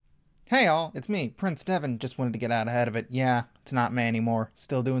Hey all, it's me, Prince Devin. Just wanted to get out ahead of it. Yeah, it's not me anymore.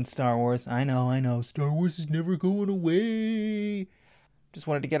 Still doing Star Wars. I know. Star Wars is never going away. Just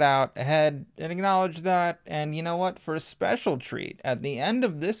wanted to get out ahead and acknowledge that. And you know what? For a special treat, at the end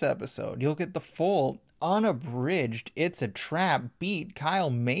of this episode, you'll get the full, unabridged It's a Trap beat Kyle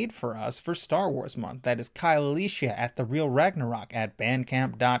made for us for Star Wars Month. That is Kyle Alicia at The Real Ragnarok at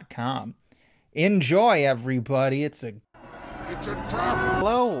bandcamp.com. Enjoy, everybody. It's a trap.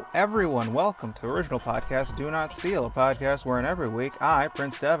 Hello, everyone. Welcome to Original Podcast Do Not Steal, a podcast wherein every week I,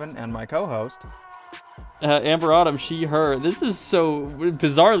 Prince Devin, and my co-host... Amber Autumn, she, her. This is so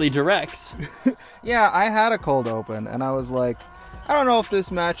bizarrely direct. Yeah, I had a cold open, and I was like, I don't know if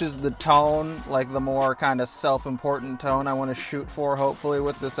this matches the tone, like the more kind of self-important tone I want to shoot for, hopefully,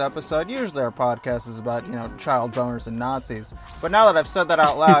 with this episode. Usually our podcast is about, child boners and Nazis. But now that I've said that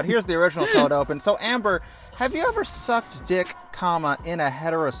out loud, here's the original cold open. So, Amber, have you ever sucked dick, in a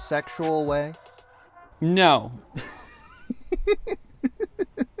heterosexual way? No.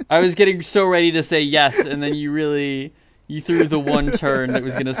 I was getting so ready to say yes, and then you threw the one turn that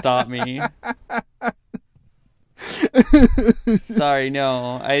was going to stop me. Sorry,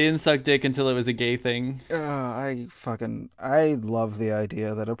 no. I didn't suck dick until it was a gay thing. I love the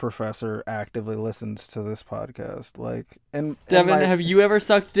idea that a professor actively listens to this podcast. Devin, have you ever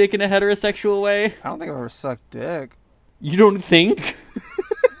sucked dick in a heterosexual way? I don't think I've ever sucked dick. You don't think?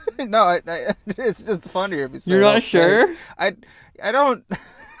 No, it's just funnier if you say You're not sure? I don't...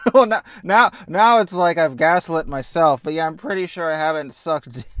 Well, now it's like I've gaslit myself, but yeah, I'm pretty sure I haven't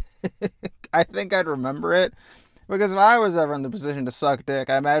sucked dick. I think I'd remember it, because if I was ever in the position to suck dick,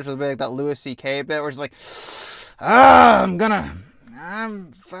 I imagine it'd be like that Louis C.K. bit where it's like, I'm gonna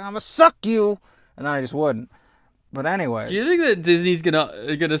suck you, and then I just wouldn't. But anyways. Do you think that Disney's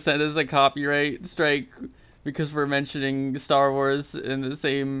gonna send us a copyright strike because we're mentioning Star Wars in the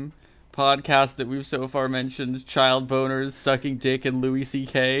same podcast that we've so far mentioned child boners, sucking dick, and Louis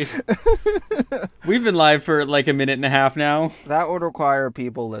C.K.? We've been live for like a minute and a half now. That would require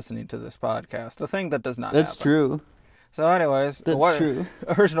people listening to this podcast, a thing that does not That's happen. True. So anyways, That's true.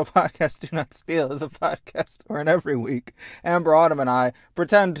 Original Podcast Do Not Steal is a podcast wherein every week Amber Autumn and I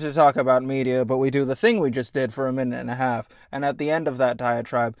pretend to talk about media, but we do the thing we just did for a minute and a half, and at the end of that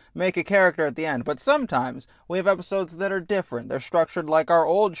diatribe, make a character at the end. But sometimes we have episodes that are different. They're structured like our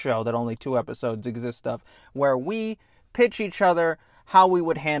old show that only 2 episodes exist of, where we pitch each other how we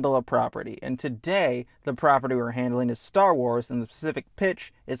would handle a property. And today, the property we're handling is Star Wars, and the specific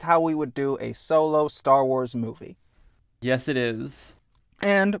pitch is how we would do a solo Star Wars movie. Yes, it is.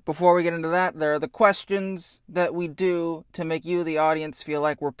 And before we get into that, there are the questions that we do to make you, the audience, feel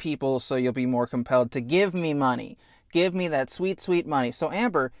like we're people, so you'll be more compelled to give me money. Give me that sweet, sweet money. So,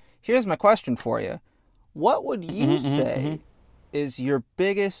 Amber, here's my question for you. What would you say is your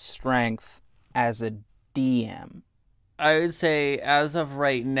biggest strength as a DM? I would say, as of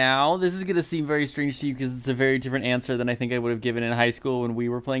right now, this is going to seem very strange to you because it's a very different answer than I think I would have given in high school when we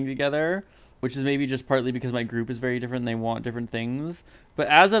were playing together, which is maybe just partly because my group is very different and they want different things. But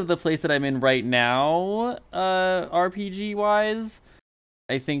as of the place that I'm in right now, RPG-wise,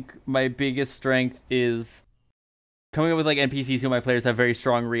 I think my biggest strength is coming up with NPCs who my players have very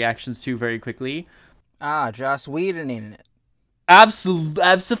strong reactions to very quickly. Joss Whedoning it.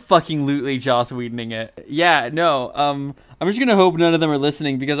 Absolutely Joss Whedoning it. Yeah, no, I'm just gonna hope none of them are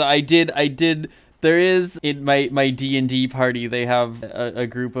listening, because I did. There is, in my D&D party, they have a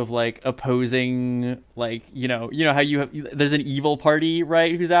group of, opposing, how you have, there's an evil party,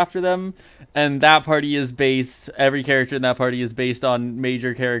 right, who's after them, and that party is every character in that party is based on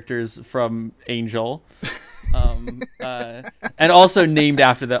major characters from Angel, and also named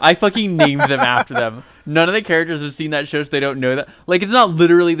after them. I fucking named them after them. None of the characters have seen that show, so they don't know that. It's not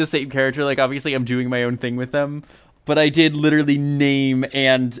literally the same character, obviously I'm doing my own thing with them, but I did literally name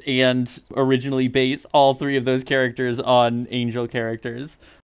and originally base all 3 of those characters on Angel characters.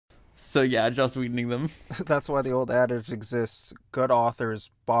 So yeah, just Whedoning them. That's why the old adage exists: good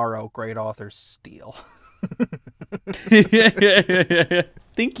authors borrow, great authors steal.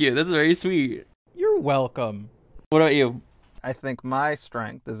 Thank you, that's very sweet. You're welcome. What about you? I think my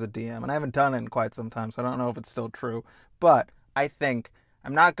strength as a DM, and I haven't done it in quite some time, so I don't know if it's still true, but I think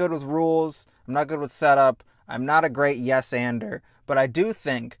I'm not good with rules, I'm not good with setup, I'm not a great yes-ander, but I do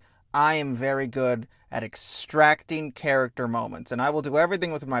think I am very good at extracting character moments, and I will do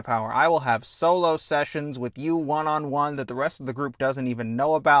everything within my power. I will have solo sessions with you one-on-one that the rest of the group doesn't even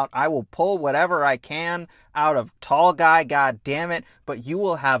know about. I will pull whatever I can out of Tall Guy, god damn it, but you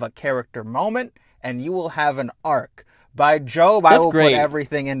will have a character moment, and you will have an arc. By Job, I will put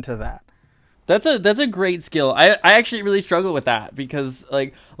everything into that. That's a great skill. I actually really struggle with that because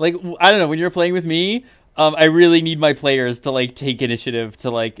like I don't know, when you're playing with me, I really need my players to like take initiative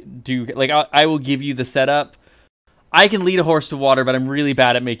to like do like I will give you the setup. I can lead a horse to water, but I'm really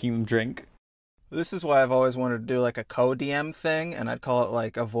bad at making them drink. This is why I've always wanted to do like a co-DM thing, and I'd call it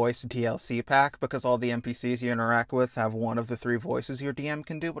like a voice DLC pack, because all the NPCs you interact with have one of the 3 voices your DM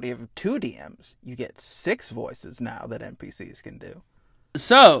can do, but if you have 2 DMs, you get 6 voices now that NPCs can do.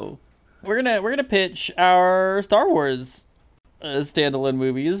 So, we're gonna pitch our Star Wars standalone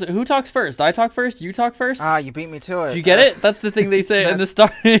movies. Who talks first? I talk first? You talk first? You beat me to it. Did you get it? That's the thing they say in the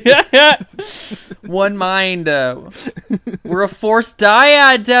Star... One mind. We're a forced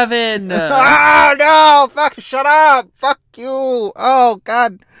dyad, Devin! No! Fuck, shut up! Fuck you! Oh,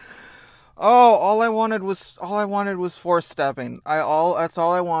 God. Oh, all I wanted was force stepping. That's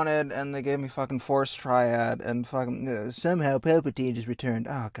all I wanted, and they gave me fucking force triad, and fucking somehow Palpatine just returned.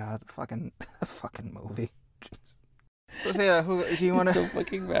 Oh, God, fucking movie. So yeah, who do you want to? So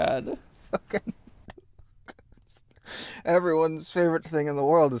fucking bad. Fucking. Everyone's favorite thing in the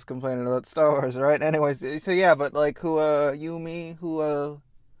world is complaining about Star Wars, right? Anyways, so yeah, but like, who? You, me? Who?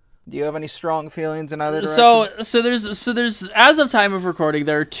 Do you have any strong feelings in either direction? So there's as of time of recording,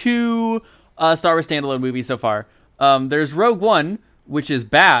 there are 2 Star Wars standalone movies so far. There's Rogue One, which is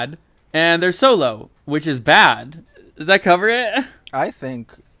bad, and there's Solo, which is bad. Does that cover it? I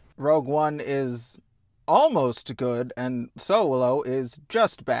think Rogue One is almost good, and Solo is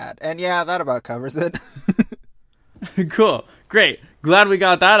just bad. And yeah, that about covers it. Cool. Great. Glad we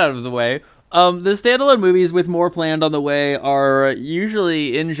got that out of the way. The standalone movies with more planned on the way are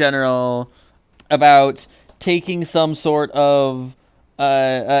usually, in general, about taking some sort of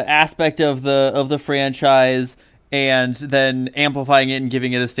aspect of the franchise and then amplifying it and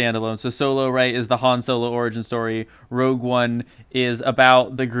giving it a standalone. So Solo, right, is the Han Solo origin story. Rogue One is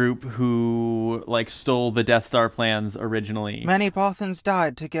about the group who like stole the Death Star plans originally. Many Bothans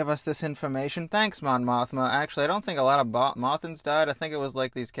died to give us this information. Thanks, Mon Mothma. Actually, I don't think a lot of Mothans died. I think it was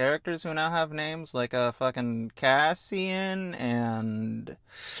like these characters who now have names, like fucking Cassian and...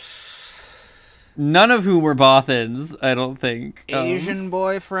 None of whom were Bothans, I don't think. Asian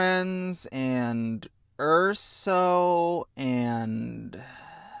boyfriends and... Urso and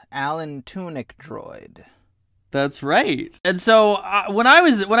Alan Tunic droid. That's right. And so when I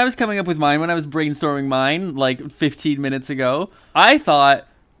was coming up with mine, when I was brainstorming mine like 15 minutes ago, I thought,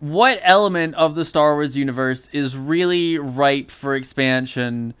 what element of the Star Wars universe is really ripe for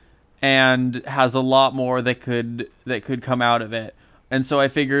expansion and has a lot more that could come out of it? And so I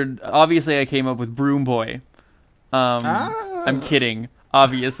figured, obviously I came up with Broom Boy. I'm kidding.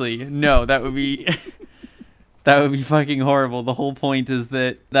 Obviously. No, that would be that would be fucking horrible. The whole point is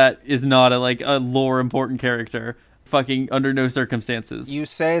that is not a lore important character. Fucking under no circumstances. You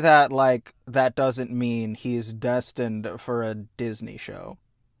say that like that doesn't mean he's destined for a Disney show.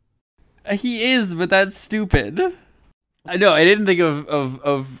 He is, but that's stupid. I know, I didn't think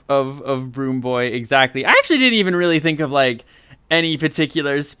of Broom Boy exactly. I actually didn't even really think of like any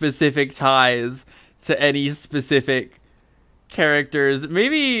particular specific ties to any specific characters.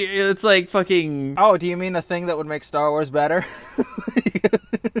 Maybe it's like fucking... Oh, do you mean a thing that would make Star Wars better?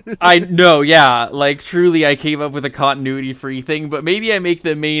 I know, yeah. Like, truly, I came up with a continuity-free thing, but maybe I make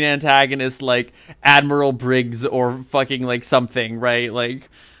the main antagonist, like, Admiral Briggs or fucking, like, something, right? Like,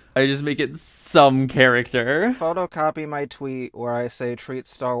 I just make it some character. Photocopy my tweet where I say treat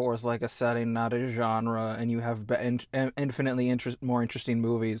Star Wars like a setting, not a genre, and you have infinitely more interesting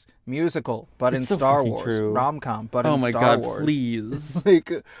movies. Musical, but in so Star Wars. True. Rom-com, but in Star God, Wars. Please.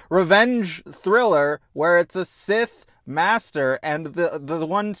 Like, revenge thriller where it's a Sith master and the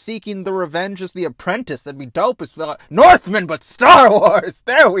one seeking the revenge is the apprentice. That'd be dope as Northman, but Star Wars.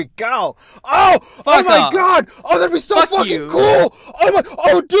 There we go. Oh my god. Oh, that'd be so fucking cool.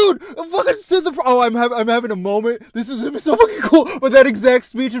 Dude, fucking Sith. Oh, I'm having a moment. This is gonna be so fucking cool. But that exact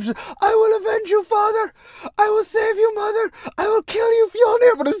speech of, I will avenge you, father. I will save you, mother. I will kill you,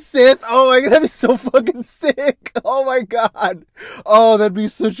 Fjolnir. But a Sith. Oh my god, that'd be so fucking sick. Oh my god. Oh, that'd be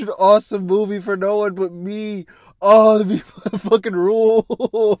such an awesome movie for no one but me. Oh, that'd be fucking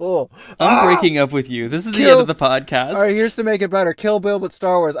rule. I'm breaking up with you. This is the end of the podcast. Alright, here's to make it better. Kill Bill, but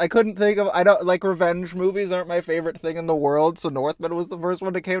Star Wars. I don't, like, revenge movies aren't my favorite thing in the world, so Northman was the first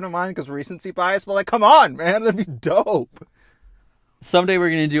one that came to mind because recency bias, but like, come on, man, that'd be dope. Someday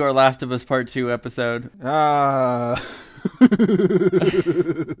we're gonna do our Last of Us Part 2 episode.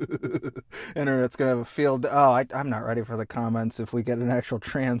 Internet's gonna have a field. Oh, I'm not ready for the comments if we get an actual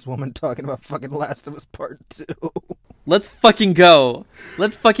trans woman talking about fucking Last of Us Part 2. Let's fucking go.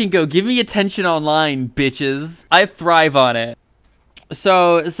 Give me attention online, bitches. I thrive on it.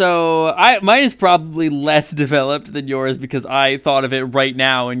 Mine is probably less developed than yours because I thought of it right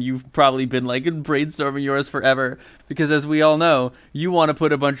now, and you've probably been like brainstorming yours forever. Because as we all know, you want to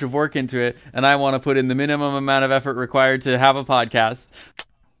put a bunch of work into it, and I want to put in the minimum amount of effort required to have a podcast.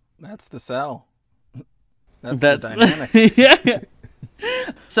 That's the sell. That's the dynamic. Yeah.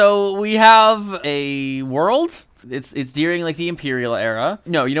 So we have a world. It's during like the Imperial era.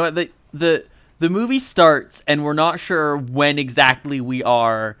 No, you know what? The movie starts, and we're not sure when exactly we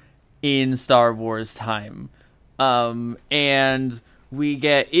are in Star Wars time. And we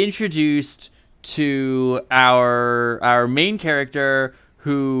get introduced to our main character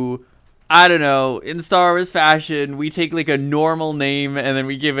who, I don't know, in Star Wars fashion, we take like a normal name and then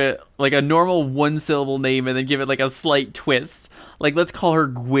we give it like a normal one-syllable name and then give it like a slight twist. Like, let's call her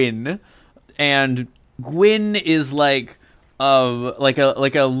Gwyn. And Gwyn is like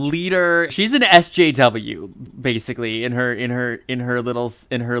a leader. She's an SJW basically in her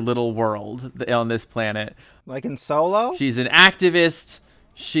little world on this planet. Like in Solo? She's an activist.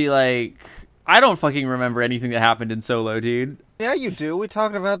 She like, I don't fucking remember anything that happened in Solo, dude. Yeah, you do. We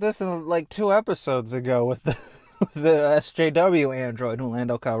talked about this in like 2 episodes ago with the SJW android who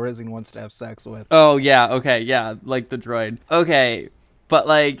Lando Calrissian wants to have sex with. Oh yeah, okay, yeah, like the droid. Okay. But,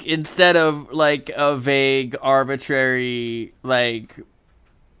 like, instead of, like, a vague, arbitrary, like,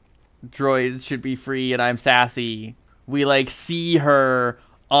 droids should be free and I'm sassy, we, like, see her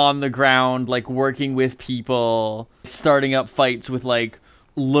on the ground, like, working with people, starting up fights with, like,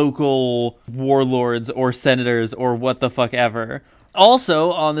 local warlords or senators or what the fuck ever.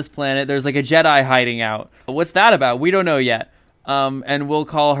 Also, on this planet, there's, like, a Jedi hiding out. What's that about? We don't know yet. And we'll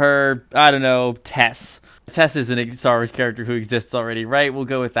call her, I don't know, Tess. Tess is a Star Wars character who exists already, right? We'll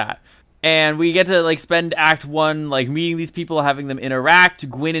go with that. And we get to, like, spend Act 1, like, meeting these people, having them interact.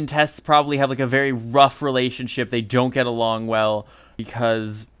 Gwyn and Tess probably have, like, a very rough relationship. They don't get along well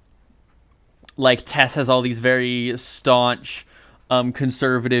because, like, Tess has all these very staunch,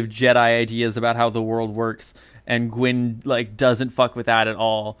 conservative Jedi ideas about how the world works. And Gwyn, like, doesn't fuck with that at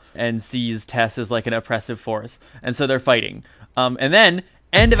all and sees Tess as, like, an oppressive force. And so they're fighting. And then,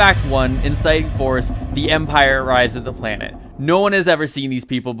 end of Act 1, inciting force, the Empire arrives at the planet. No one has ever seen these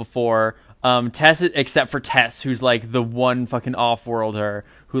people before. Tess, except for Tess, who's, like, the one fucking off-worlder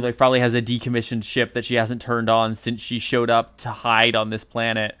who, like, probably has a decommissioned ship that she hasn't turned on since she showed up to hide on this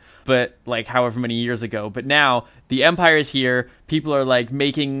planet. But, like, however many years ago. But now, the Empire is here. People are, like,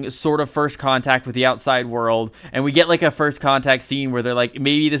 making sort of first contact with the outside world. And we get, like, a first contact scene where they're like,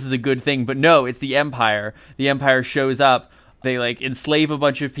 maybe this is a good thing. But no, it's the Empire. The Empire shows up. They, like, enslave a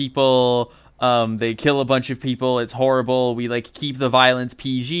bunch of people. They kill a bunch of people. It's horrible. We, like, keep the violence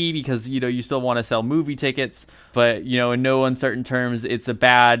PG because, you know, you still want to sell movie tickets. But, you know, in no uncertain terms, it's a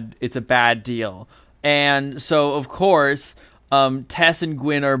bad deal. And so, of course, Tess and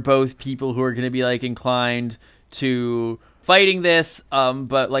Gwyn are both people who are going to be, like, inclined to fighting this.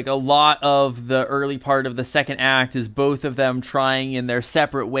 But, like, a lot of the early part of the second act is both of them trying in their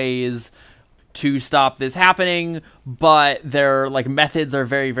separate ways to stop this happening, but their, like, methods are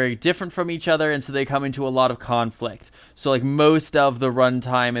very, very different from each other, and so they come into a lot of conflict. So, like, most of the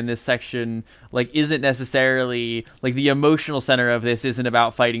runtime in this section, like, isn't necessarily, like, the emotional center of this isn't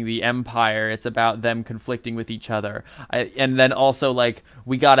about fighting the Empire, it's about them conflicting with each other. And then also, like,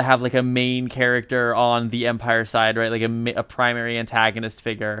 we gotta have, like, a main character on the Empire side, right, like a primary antagonist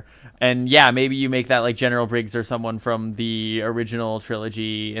figure. And yeah, maybe you make that, like, General Briggs or someone from the original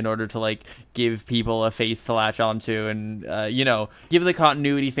trilogy in order to, like, give people a face to latch onto and, you know, give the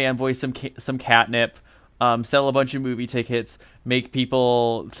continuity fanboys some catnip, sell a bunch of movie tickets, make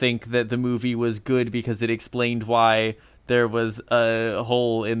people think that the movie was good because it explained why there was a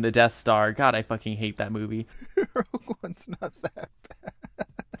hole in the Death Star. God, I fucking hate that movie. Rogue One's not that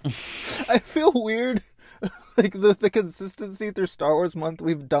bad. I feel weird. Like, the consistency through Star Wars month,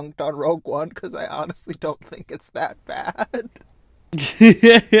 we've dunked on Rogue One, because I honestly don't think it's that bad.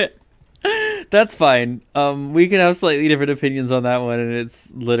 That's fine. We can have slightly different opinions on that one, and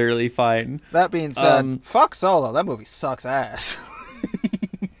it's literally fine. That being said, fuck Solo. That movie sucks ass.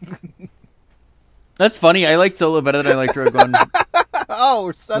 That's funny. I liked Solo better than I liked Rogue One. Oh,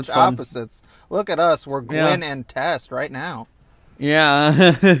 we're such opposites. Look at us. We're Gwyn and Tess right now.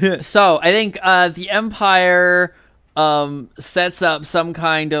 Yeah. So, I think the Empire sets up some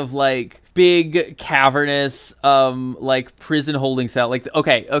kind of, like, big cavernous like prison holding cell. Like,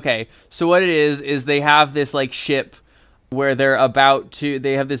 okay. So what it is they have this, like, ship where they're about to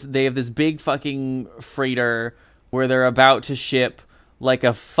they have this big fucking freighter where they're about to ship, like,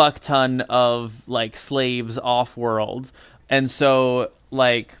 a fuck ton of, like, slaves off world. And so,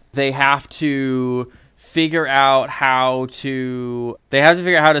 like, they have to figure out how to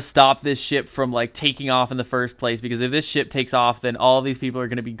stop this ship from like taking off in the first place, because if this ship takes off, then all of these people are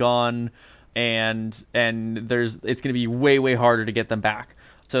going to be gone, and it's going to be way harder to get them back.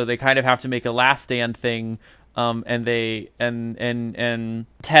 So they kind of have to make a last stand thing, and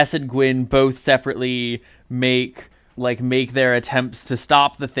Tess and Gwyn both separately make their attempts to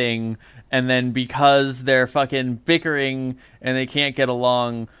stop the thing, and then because they're fucking bickering and they can't get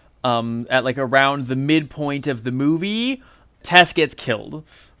along, at like around the midpoint of the movie, Tess gets killed.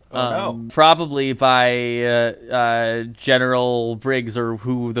 No. Probably by General Briggs or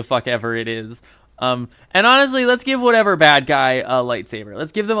who the fuck ever it is. And honestly, let's give whatever bad guy a lightsaber.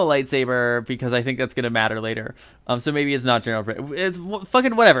 Let's give them a lightsaber, because I think that's going to matter later. So maybe it's not General Briggs. It's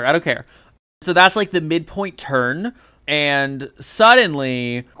fucking whatever. I don't care. So that's like the midpoint turn. And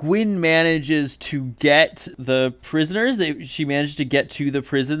suddenly, Gwyn manages to get the prisoners. She managed to get to the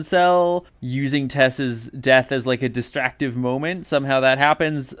prison cell using Tess's death as like a distractive moment. Somehow that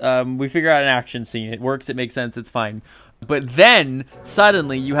happens. We figure out an action scene. It works. It makes sense. It's fine. But then,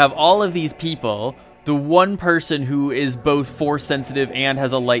 suddenly, you have all of these people. The one person who is both force sensitive and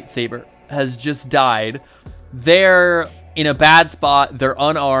has a lightsaber has just died. They're in a bad spot. They're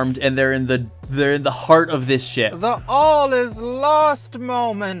unarmed, and they're in the heart of this ship. The all is lost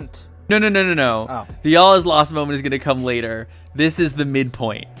moment. No. Oh. The all is lost moment is going to come later. This is the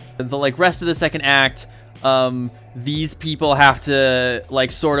midpoint. The like rest of the second act, these people have to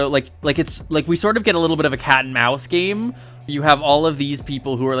like sort of like it's like we sort of get a little bit of a cat and mouse game. You have all of these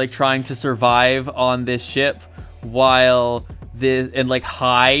people who are like trying to survive on this ship while like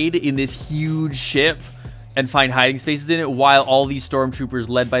hide in this huge ship and find hiding spaces in it, while all these stormtroopers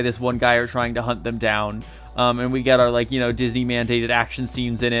led by this one guy are trying to hunt them down. And we get our like, Disney mandated action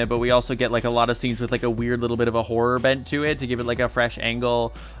scenes in it, but we also get like a lot of scenes with like a weird little bit of a horror bent to it to give it like a fresh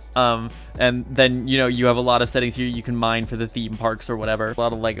angle. And then, you have a lot of settings here you can mine for the theme parks or whatever. A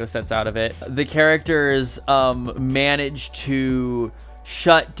lot of Lego sets out of it. The characters manage to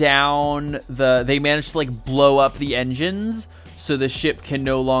shut down they manage to like blow up the engines so the ship can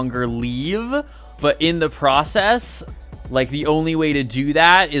no longer leave. But in the process, like the only way to do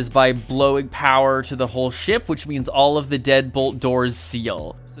that is by blowing power to the whole ship, which means all of the deadbolt doors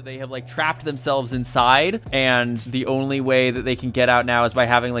seal. So they have like trapped themselves inside, and the only way that they can get out now is by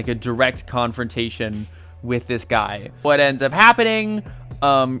having like a direct confrontation with this guy. What ends up happening,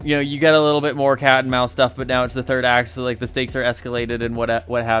 you get a little bit more cat and mouse stuff, but now it's the third act, so like the stakes are escalated and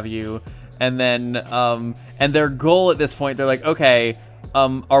what have you. And then and their goal at this point, they're like, okay,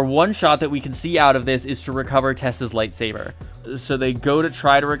 our one shot that we can see out of this is to recover Tess's lightsaber. So they go to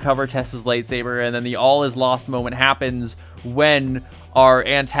try to recover Tess's lightsaber, and then the all is lost moment happens when our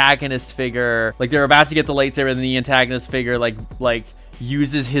antagonist figure, like they're about to get the lightsaber, and the antagonist figure like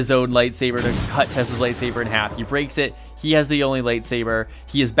uses his own lightsaber to cut Tess's lightsaber in half. He breaks it. He has the only lightsaber.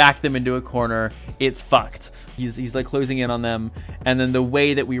 He has backed them into a corner. It's fucked. He's like closing in on them. And then the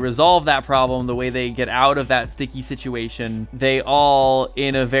way that we resolve that problem, the way they get out of that sticky situation, they all,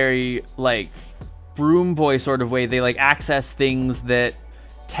 in a very like Broom Boy sort of way, they like access things that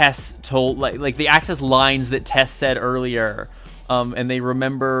Tess told, like they access lines that Tess said earlier. And they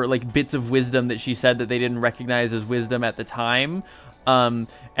remember like bits of wisdom that she said that they didn't recognize as wisdom at the time. And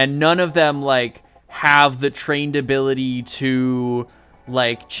none of them like have the trained ability to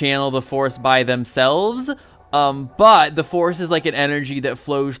like channel the Force by themselves. But the Force is like an energy that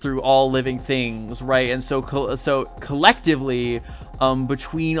flows through all living things, right? And so collectively,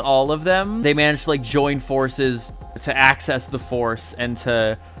 between all of them, they manage to like join forces to access the Force and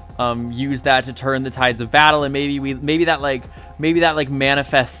to use that to turn the tides of battle. And maybe that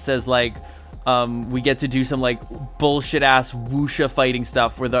manifests as like we get to do some like bullshit ass wuxia fighting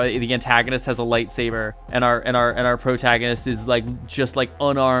stuff where the antagonist has a lightsaber and our protagonist is like just like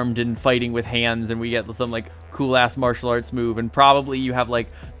unarmed and fighting with hands, and we get some like cool ass martial arts move. And probably you have like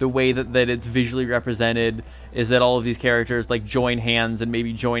the way that it's visually represented is that all of these characters like join hands, and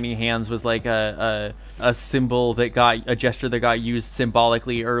maybe joining hands was like a symbol that got a gesture that got used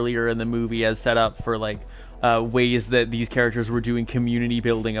symbolically earlier in the movie as set up for like ways that these characters were doing community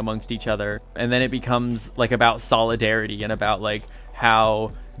building amongst each other. And then it becomes like about solidarity and about like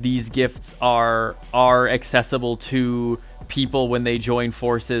how these gifts are accessible to people when they join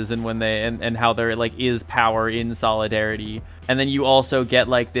forces and when they and how there like is power in solidarity. And then you also get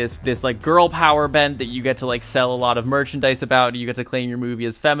like this like girl power bent that you get to like sell a lot of merchandise about. You get to claim your movie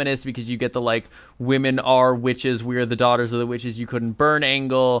as feminist because you get the like women are witches, we're the daughters of the witches you couldn't burn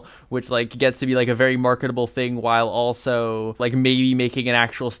angle, which like gets to be like a very marketable thing while also like maybe making an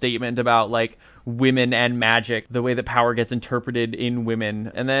actual statement about like women and magic, the way that power gets interpreted in women.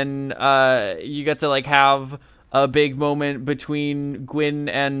 And then you get to like have a big moment between Gwyn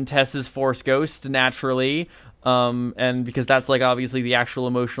and Tess's Force Ghost, naturally. And because that's like obviously the actual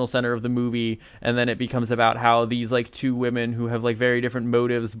emotional center of the movie, and then it becomes about how these like two women who have like very different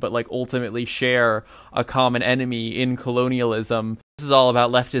motives but like ultimately share a common enemy in colonialism. This is all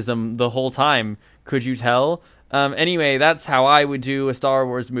about leftism the whole time, could you tell? Anyway, that's how I would do a Star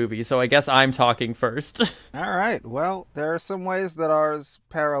Wars movie, so I guess I'm talking first. All right. Well, there are some ways that ours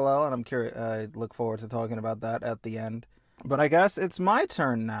parallel, and I'm curious. I look forward to talking about that at the end. But I guess it's my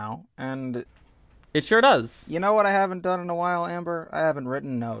turn now, and It sure does. you know what I haven't done in a while, Amber? I haven't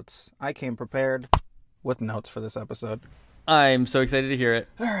written notes. I came prepared with notes for this episode. I'm so excited to hear it.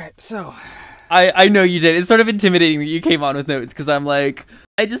 All right, so I know you did. It's sort of intimidating that you came on with notes, because I'm like,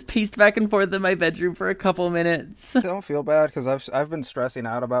 I just paced back and forth in my bedroom for a couple minutes. don't feel bad, because I've been stressing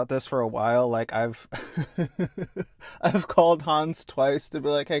out about this for a while. Like I've called Hans twice to be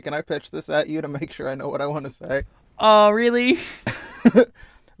like, hey, can I pitch this at you to make sure I know what I want to say? Oh, really?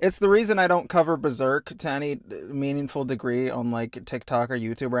 It's the reason I don't cover Berserk to any meaningful degree on like TikTok or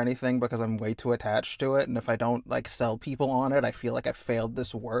YouTube or anything, because I'm way too attached to it, and if I don't like sell people on it, I feel like I failed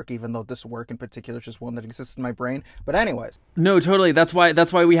this work, even though this work in particular is just one that exists in my brain. But anyways. No, totally. That's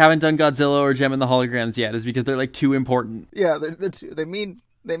why we haven't done Godzilla or Gem and the Holograms yet, is because they're like too important. Yeah, they mean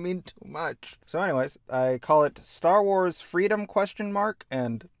too much. So anyways, I call it Star Wars Freedom ?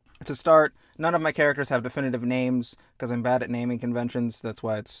 And to start, none of my characters have definitive names, because I'm bad at naming conventions. That's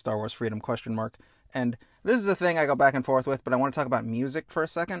why it's Star Wars Freedom ? And this is a thing I go back and forth with, but I want to talk about music for a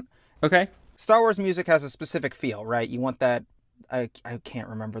second. Okay. Star Wars music has a specific feel, right? You want that, I can't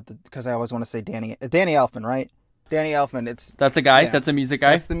remember, because I always want to say Danny Elfman, right? Danny Elfman, That's a guy? Yeah, that's a music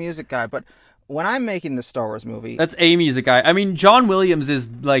guy? That's the music guy, but when I'm making the Star Wars movie... That's a music guy. I mean, John Williams is,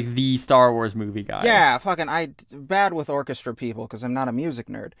 like, the Star Wars movie guy. Yeah, bad with orchestra people, because I'm not a music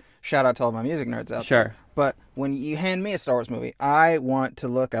nerd. Shout out to all my music nerds out there. But when you hand me a Star Wars movie, I want to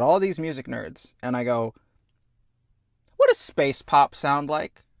look at all these music nerds, and I go, what does space pop sound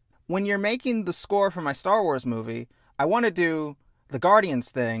like? When you're making the score for my Star Wars movie, I want to do the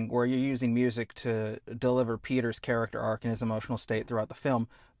Guardians thing, where you're using music to deliver Peter's character arc and his emotional state throughout the film,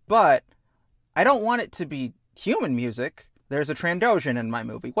 but I don't want it to be human music. There's a Trandoshan in my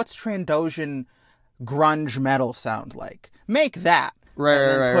movie. What's Trandoshan grunge metal sound like? Make that. Right,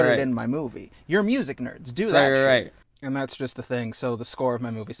 and then right, put right. it in my movie. You're music nerds. Do that shit. Right. And that's just a thing. So the score of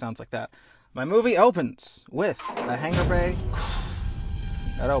my movie sounds like that. My movie opens with a hangar bay.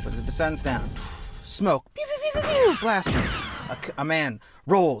 That opens. It descends down. Smoke. Pew, pew, pew, pew, pew. Blasters. A man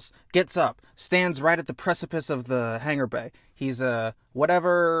rolls, gets up, stands right at the precipice of the hangar bay. He's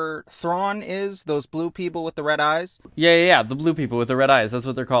whatever Thrawn is, those blue people with the red eyes. Yeah, the blue people with the red eyes. That's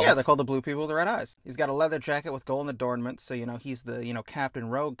what they're called. Yeah, they're called the blue people with the red eyes. He's got a leather jacket with golden adornments, so, he's the, Captain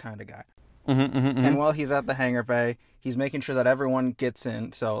Rogue kind of guy. And while he's at the hangar bay, he's making sure that everyone gets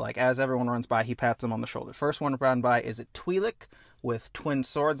in. So, like, as everyone runs by, he pats them on the shoulder. First one run by is it Twi'lek with twin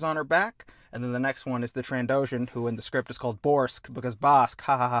swords on her back. And then the next one is the Trandoshan, who in the script is called Borsk, because Bosk,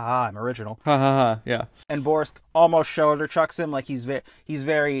 ha ha ha ha, I'm original. Ha ha ha, yeah. And Borsk almost shoulder chucks him, like he's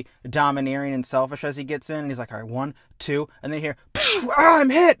very domineering and selfish as he gets in. And he's like, all right, 1, 2, and then you hear, I'm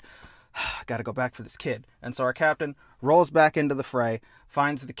hit! Gotta go back for this kid. And so our captain rolls back into the fray,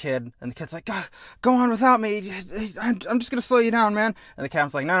 finds the kid, and the kid's like, go on without me. I'm just gonna slow you down, man. And the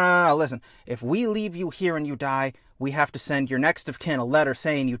captain's like, no, listen. If we leave you here and you die, we have to send your next of kin a letter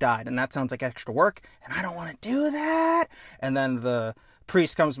saying you died. And that sounds like extra work, and I don't want to do that. And then the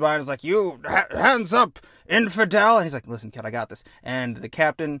priest comes by and is like, you, hands up, infidel. And he's like, listen, kid, I got this. And the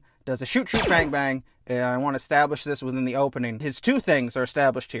captain does a shoot, bang, bang. And I want to establish this within the opening. His two things are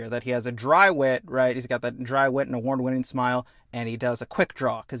established here, that he has a dry wit, right? He's got that dry wit and award-winning smile, and he does a quick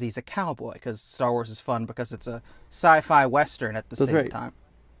draw because he's a cowboy, because Star Wars is fun because it's a sci-fi western at the same time.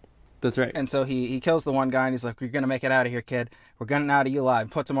 That's right. And so he kills the one guy, and he's like, you're going to make it out of here, kid. We're getting out of you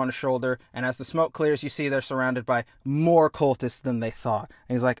alive. Puts him on his shoulder, and as the smoke clears, you see they're surrounded by more cultists than they thought.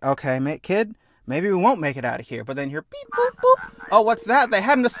 And he's like, okay, mate, kid, maybe we won't make it out of here. But then you hear beep, boop, boop. Oh, what's that? They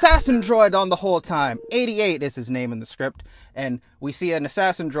had an assassin droid on the whole time. 88 is his name in the script. And we see an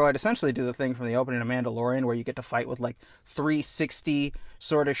assassin droid essentially do the thing from the opening of Mandalorian where you get to fight with like 360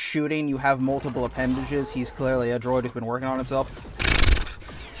 sort of shooting. You have multiple appendages. He's clearly a droid who's been working on himself.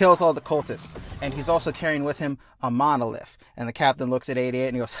 Kills all the cultists. And he's also carrying with him a monolith. And the captain looks at 88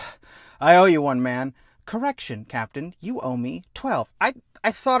 and he goes, I owe you one, man. Correction, Captain. You owe me 12. I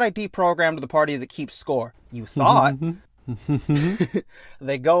thought I deprogrammed the party that keeps score. You thought?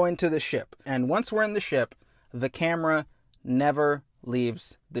 They go into the ship. And once we're in the ship, the camera never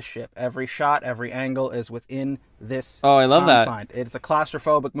leaves the ship. Every shot, every angle is within this Oh, I love confine. that. It's a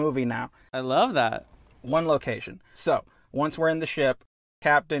claustrophobic movie now. I love that. One location. So, once we're in the ship,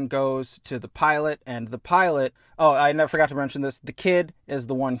 Captain goes to the pilot, and the pilot... Oh, I never forgot to mention this. The kid is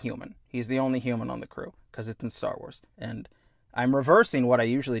the one human. He's the only human on the crew, because it's in Star Wars. And I'm reversing what I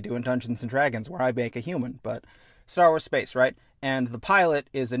usually do in Dungeons & Dragons, where I make a human, but Star Wars space, right? And the pilot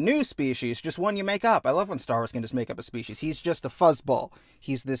is a new species, just one you make up. I love when Star Wars can just make up a species. He's just a fuzzball.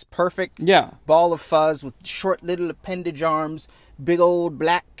 He's this perfect ball of fuzz with short little appendage arms, big old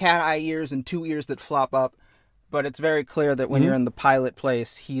black cat eye ears, and 2 ears that flop up. But it's very clear that when you're in the pilot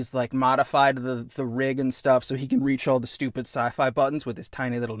place, he's like modified the rig and stuff so he can reach all the stupid sci-fi buttons with his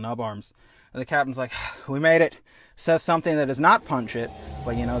tiny little nub arms. And the captain's like, we made it. Says something that is not punch it,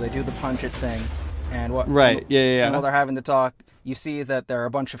 but you know, they do the punch it thing. And what? Right, yeah. And while they're having to talk, you see that there are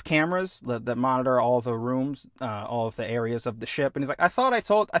a bunch of cameras that monitor all the rooms, all of the areas of the ship. And he's like, I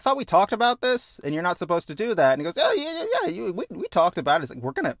thought we talked about this, and you're not supposed to do that. And he goes, oh yeah, we talked about it. He's like,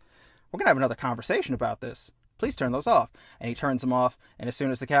 we're gonna have another conversation about this. Please turn those off. And he turns them off. And as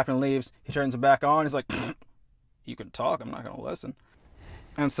soon as the captain leaves, he turns them back on. He's like, you can talk. I'm not going to listen.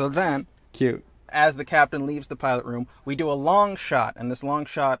 And so then, cute. As the captain leaves the pilot room, we do a long shot. And this long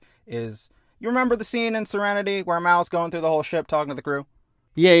shot is, you remember the scene in Serenity where Mal's going through the whole ship talking to the crew?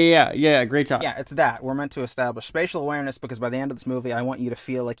 Yeah. Great job. Yeah, it's that. We're meant to establish spatial awareness because by the end of this movie, I want you to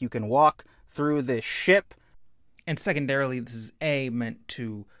feel like you can walk through this ship. And secondarily, this is meant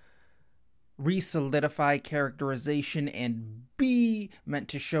to re-solidify characterization, and B, meant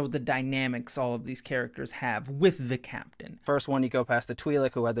to show the dynamics all of these characters have with the captain. First one, you go past the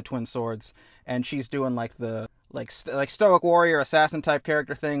Twi'lek who had the twin swords, and she's doing like the like stoic warrior assassin type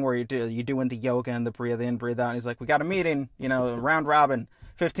character thing where you doing the yoga and the breathe in, breathe out. And he's like, we got a meeting, round robin,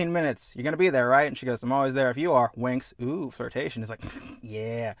 15 minutes. You're gonna be there, right? And she goes, I'm always there if you are. Winks. Ooh, flirtation. He's like,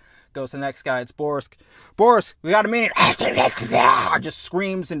 yeah. Goes to the next guy. It's Borsk. Borsk, we got a meeting. Just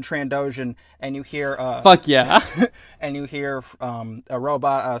screams in Trandoshan, and you hear fuck yeah. And you hear a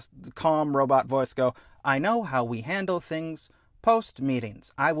calm robot voice go, I know how we handle things post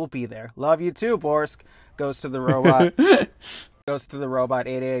meetings. I will be there. Love you too, Borsk. Goes to the robot. Goes to the robot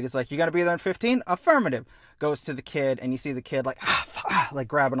 88. He's like, you gonna be there in 15? Affirmative. Goes to the kid, and you see the kid like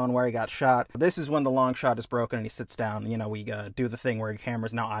grabbing on where he got shot. This is when the long shot is broken, and he sits down. We do the thing where your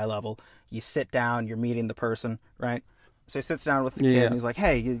camera's now eye level. You sit down, you're meeting the person, right? So he sits down with the kid, and he's like,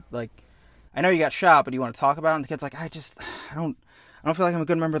 hey, I know you got shot, but do you want to talk about it? And the kid's like, I don't feel like I'm a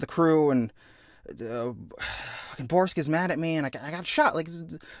good member of the crew, and fucking Borsk is mad at me, and I got shot. Like,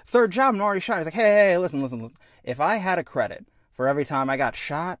 third job, I'm already shot. He's like, hey, listen. If I had a credit for every time I got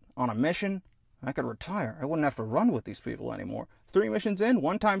shot on a mission, I could retire. I wouldn't have to run with these people anymore. 3 missions in,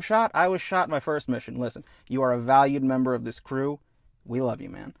 1 time shot. I was shot my first mission. Listen, you are a valued member of this crew. We love you,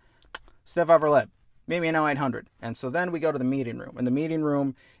 man. Steph Everleb, meet me in 0800. And so then we go to the meeting room. And the meeting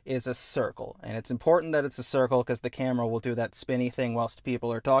room is a circle. And it's important that it's a circle because the camera will do that spinny thing whilst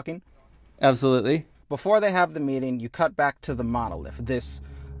people are talking. Absolutely. Before they have the meeting, you cut back to the monolith. This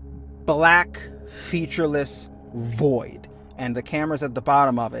black, featureless void. And the camera's at the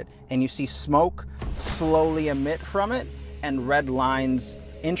bottom of it, and you see smoke slowly emit from it, and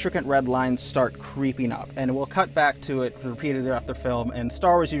intricate red lines start creeping up. And we'll cut back to it repeatedly throughout the film, and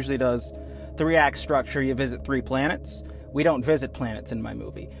Star Wars usually does 3-act structure. You visit 3 planets. We don't visit planets in my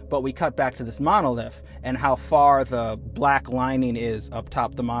movie, but we cut back to this monolith, and how far the black lining is up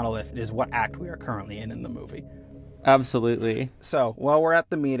top the monolith is what act we are currently in the movie. Absolutely. So, while we're at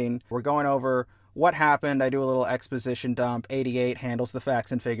the meeting, we're going over what happened. I do a little exposition dump. 88 handles the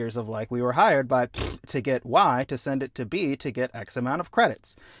facts and figures of we were hired by to get Y to send it to B to get X amount of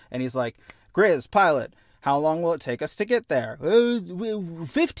credits. And he's like, Grizz, pilot, how long will it take us to get there?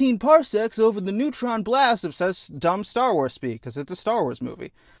 15 parsecs over the neutron blast, it says dumb Star Wars speak, because it's a Star Wars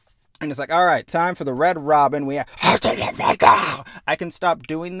movie. And it's like, all right, time for the Red Robin. I can stop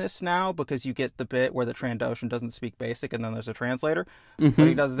doing this now because you get the bit where the Trandoshan doesn't speak basic and then there's a translator. But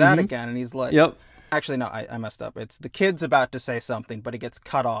he does that again, and he's like, yep. Actually, no, I messed up. It's the kid's about to say something, but it gets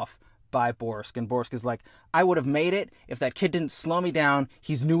cut off by Borsk. And Borsk is like, I would have made it if that kid didn't slow me down.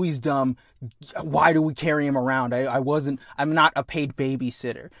 He's new, he's dumb. Why do we carry him around? I'm not a paid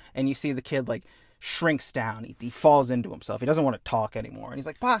babysitter. And you see the kid like shrinks down. He falls into himself. He doesn't want to talk anymore. And he's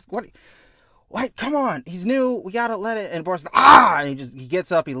like, Boss, what? Come on. He's new. We got to let it. And Borsk, and he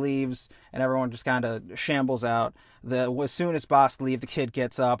gets up, he leaves, and everyone just kind of shambles out. As soon as Bosk leaves, the kid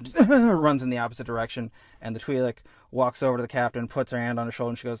gets up, runs in the opposite direction, and the Twi'lek walks over to the captain, puts her hand on his shoulder,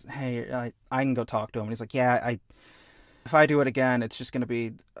 and she goes, hey, I can go talk to him. And he's like, yeah, if I do it again, it's just going to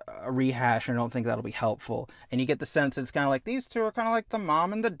be a rehash, and I don't think that'll be helpful. And you get the sense it's kind of like, these two are kind of like the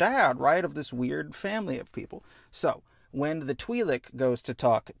mom and the dad, right, of this weird family of people. So, when the Twi'lek goes to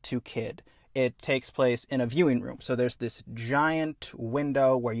talk to Kid, it takes place in a viewing room. So there's this giant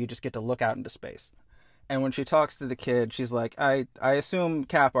window where you just get to look out into space. And when she talks to the kid, she's like, I assume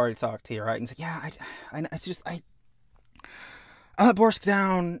Cap already talked to you, right? And he's like, yeah, I let Borsk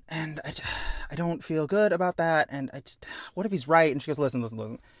down, and I don't feel good about that, and what if he's right? And she goes,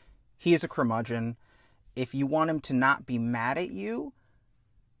 listen. He is a curmudgeon. If you want him to not be mad at you,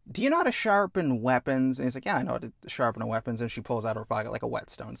 do you know how to sharpen weapons? And he's like, yeah, I know how to sharpen weapons. And she pulls out of her pocket like a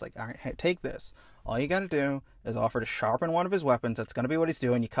whetstone. It's like, all right, hey, take this. All you gotta do is offer to sharpen one of his weapons. That's gonna be what he's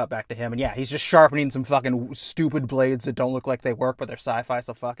doing. You cut back to him, and yeah, he's just sharpening some fucking stupid blades that don't look like they work, but they're sci-fi,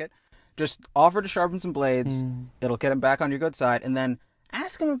 so fuck it. Just offer to sharpen some blades. It'll get him back on your good side. And then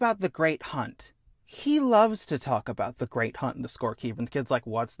ask him about the Great Hunt. He loves to talk about the Great Hunt and the Scorekeeper. And the kid's like,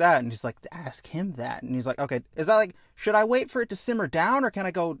 what's that? And he's like, ask him that. And he's like, okay, is that like, should I wait for it to simmer down, or can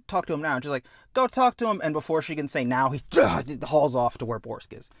I go talk to him now? And she's like, go talk to him. And before she can say now, he hauls off to where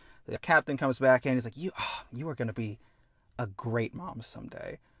Borsk is. The captain comes back in. He's like, you are going to be a great mom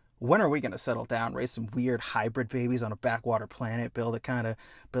someday. When are we going to settle down, raise some weird hybrid babies on a backwater planet, build a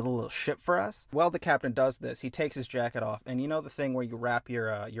little ship for us? Well, the captain does this. He takes his jacket off. And you know the thing where you wrap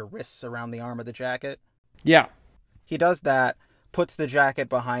your wrists around the arm of the jacket? Yeah. He does that, puts the jacket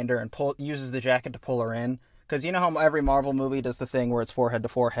behind her, and uses the jacket to pull her in. Because you know how every Marvel movie does the thing where it's forehead to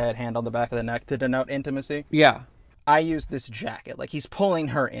forehead, hand on the back of the neck to denote intimacy? Yeah. I use this jacket. Like, he's pulling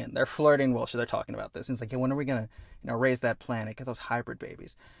her in. They're flirting while they're talking about this. And it's like, hey, when are we going to raise that planet, get those hybrid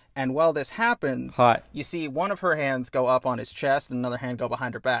babies? And while this happens, you see one of her hands go up on his chest and another hand go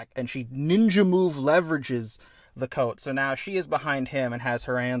behind her back. And she ninja move leverages the coat. So now she is behind him and has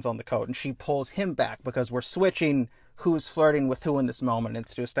her hands on the coat. And she pulls him back because we're switching who's flirting with who in this moment.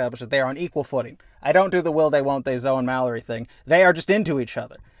 It's to establish that they are on equal footing. I don't do the will they, won't they, Zoe and Mallory thing. They are just into each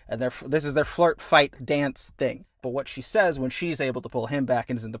other. And this is their flirt, fight, dance thing. But what she says when she's able to pull him back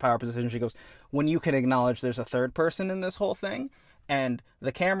and is in the power position, she goes, when you can acknowledge there's a third person in this whole thing, and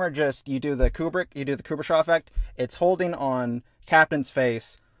the camera you do the Kubershaw effect, it's holding on Captain's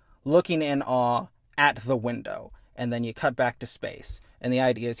face, looking in awe at the window, and then you cut back to space. And the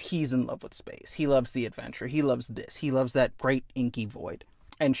idea is he's in love with space. He loves the adventure. He loves this. He loves that great inky void.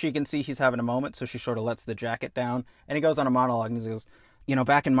 And she can see he's having a moment, so she sort of lets the jacket down, and he goes on a monologue, and he goes,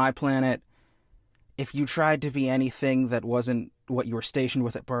 back in my planet, if you tried to be anything that wasn't what you were stationed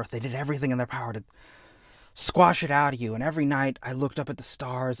with at birth, they did everything in their power to squash it out of you. And every night I looked up at the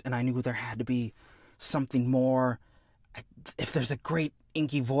stars and I knew there had to be something more. If there's a great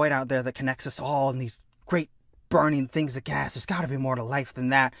inky void out there that connects us all and these great burning things of gas, there's got to be more to life than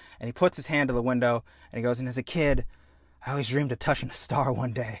that. And he puts his hand to the window and he goes, and as a kid, I always dreamed of touching a star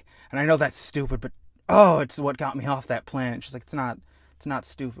one day. And I know that's stupid, but it's what got me off that planet. She's like, it's not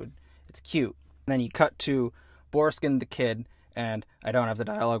stupid. It's cute. And then you cut to Borsk and the kid, and I don't have the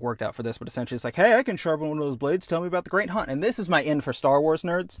dialogue worked out for this, but essentially it's like, hey, I can sharpen one of those blades, tell me about the Great Hunt. And this is my in for Star Wars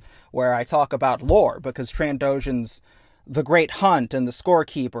nerds, where I talk about lore, because Trandoshans, the Great Hunt and the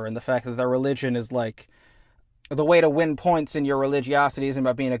Scorekeeper, and the fact that their religion is like, the way to win points in your religiosity isn't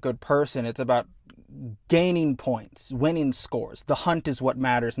about being a good person, it's about gaining points, winning scores. The hunt is what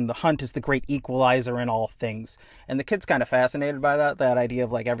matters, and the hunt is the great equalizer in all things. And the kid's kind of fascinated by that idea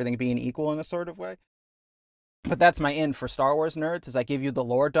of like everything being equal in a sort of way. But that's my in for Star Wars nerds, is I give you the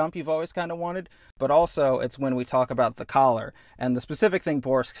lore dump you've always kind of wanted, but also it's when we talk about the collar. And the specific thing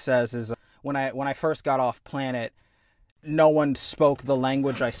Borsk says is, when I first got off planet, no one spoke the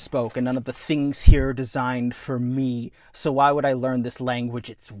language I spoke, and none of the things here are designed for me. So why would I learn this language?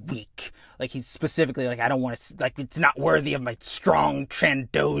 It's weak. Like, he's specifically like, I don't want to, like, it's not worthy of my strong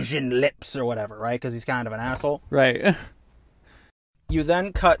Trandoshan lips or whatever, right? Because he's kind of an asshole. Right. You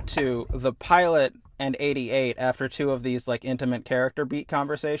then cut to the pilot and 88 after two of these, like, intimate character beat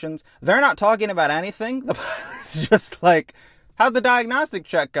conversations. They're not talking about anything. The pilot's just like, how'd the diagnostic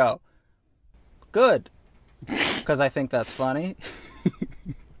check go? Good. Because I think that's funny.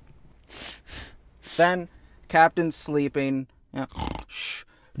 Then, Captain's sleeping.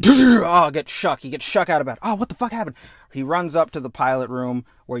 Get shook. He gets shook out of bed. Oh, what the fuck happened? He runs up to the pilot room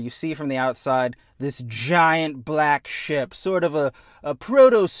where you see from the outside this giant black ship, sort of a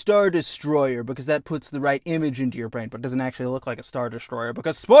proto-Star Destroyer, because that puts the right image into your brain, but doesn't actually look like a Star Destroyer,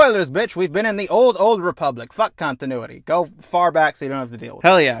 because spoilers, bitch, we've been in the old Republic. Fuck continuity. Go far back so you don't have to deal with it.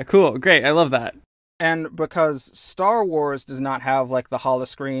 Hell yeah, cool, great, I love that. And because Star Wars does not have, like, the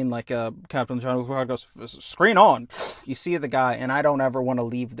holoscreen, like Captain John goes, screen on. You see the guy, and I don't ever want to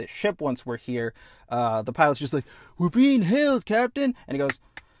leave this ship once we're here. The pilot's just like, we're being hailed, Captain. And he goes,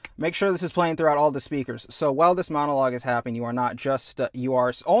 make sure this is playing throughout all the speakers. So while this monologue is happening, you are not just, you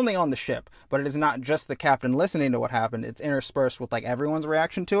are only on the ship, but it is not just the captain listening to what happened. It's interspersed with, like, everyone's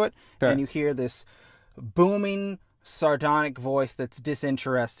reaction to it. Sure. And you hear this booming, sardonic voice that's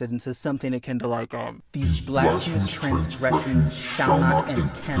disinterested and says something akin to like, these blasphemous transgressions shall not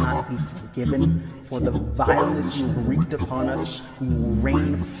and cannot be forgiven. For the vileness you have wreaked upon us, we will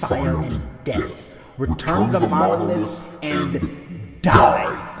rain fire and death. Return the monolith and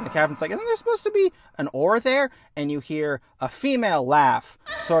die. And the captain's like, isn't there supposed to be an oar there? And you hear a female laugh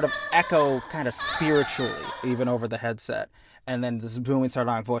sort of echo kind of spiritually even over the headset. And then this booming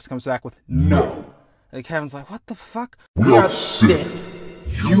sardonic voice comes back with, no. And Kevin's like, what the fuck? We are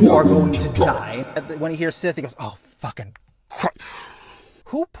Sith. You are going to die. When he hears Sith, he goes, oh, fucking Christ.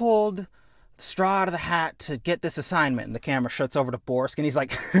 Who pulled the straw out of the hat to get this assignment? And the camera shuts over to Borsk, and he's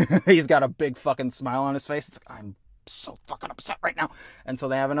like, he's got a big fucking smile on his face. It's like, I'm so fucking upset right now. And so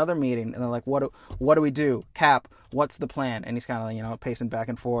they have another meeting, and they're like, what do we do? Cap, what's the plan? And he's kind of, pacing back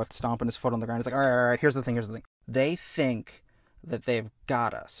and forth, stomping his foot on the ground. He's like, all right, here's the thing. They think that they've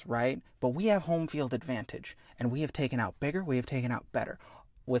got us, right? But we have home field advantage, and we have taken out bigger, we have taken out better.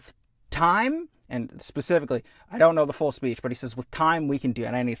 With time, and specifically, I don't know the full speech, but he says, with time, we can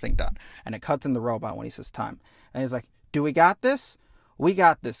get anything done. And it cuts in the robot when he says time. And he's like, do we got this? We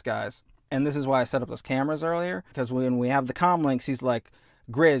got this, guys. And this is why I set up those cameras earlier, because when we have the comm links, he's like,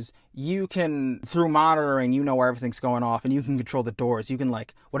 Grizz, you can, through monitoring, you know where everything's going off, and you can control the doors. You can,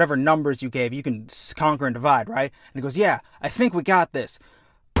 like, whatever numbers you gave, you can conquer and divide, right? And he goes, yeah, I think we got this.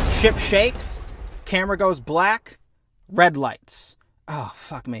 Ship shakes, camera goes black, red lights. Oh,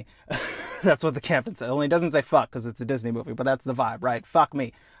 fuck me. That's what the captain said. Only doesn't say fuck, because it's a Disney movie, but that's the vibe, right? Fuck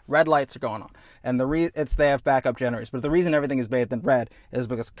me. Red lights are going on. And they have backup generators. But the reason everything is bathed in red is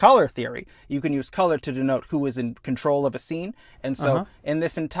because color theory, you can use color to denote who is in control of a scene. And so in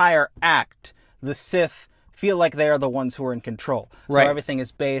this entire act, the Sith feel like they are the ones who are in control. So everything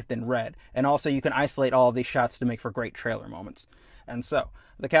is bathed in red. And also you can isolate all of these shots to make for great trailer moments. And so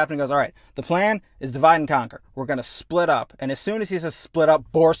the captain goes, all right, the plan is divide and conquer. We're going to split up. And as soon as he says split up,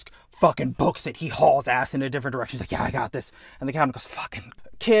 Borsk fucking books it. He hauls ass in a different direction. He's like, yeah, I got this. And the captain goes, fucking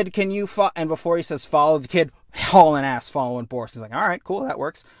kid, can you and before he says follow, the kid hauling ass following Borsk. He's like, all right, cool, that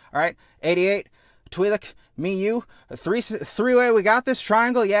works. All right, 88, Twi'lek, me, you, three-way, we got this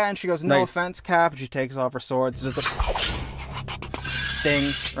triangle, yeah. And she goes, no offense, Cap. And she takes off her sword. Does the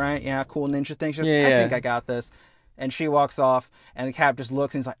thing, right? Yeah, cool ninja thing. She goes, I think I got this. And she walks off, and the Cap just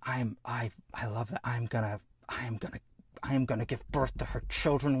looks, and he's like, I love that. I am gonna give birth to her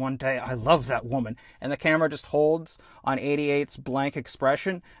children one day. I love that woman. And the camera just holds on 88's blank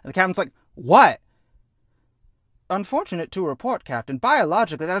expression, and the captain's like, what? Unfortunate to report, Captain.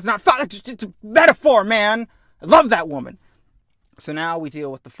 Biologically, that is not it's a metaphor, man. I love that woman. So now we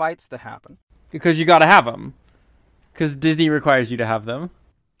deal with the fights that happen. Because you gotta have them. Because Disney requires you to have them.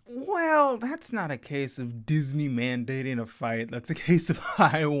 Well, that's not a case of Disney mandating a fight. That's a case of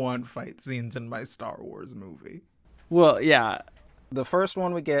I want fight scenes in my Star Wars movie. Well, yeah. The first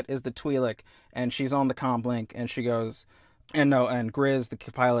one we get is the Twi'lek, and she's on the comm link, and she goes, and Grizz, the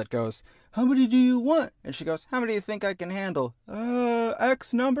pilot, goes, how many do you want? And she goes, how many do you think I can handle?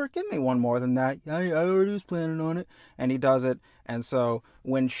 X number? Give me one more than that. I already was planning on it. And he does it. And so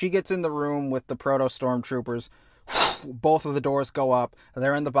when she gets in the room with the proto-stormtroopers, both of the doors go up.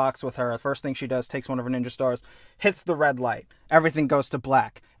 They're in the box with her. The first thing she does, takes one of her ninja stars, hits the red light. Everything goes to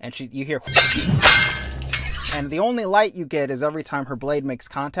black. And you hear... And the only light you get is every time her blade makes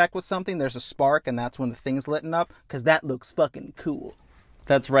contact with something, there's a spark, and that's when the thing's lit up, because that looks fucking cool.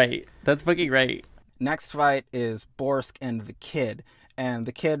 That's right. That's fucking right. Next fight is Borsk and the kid. And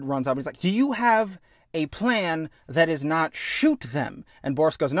the kid runs up and he's like, do you have a plan that is not shoot them? And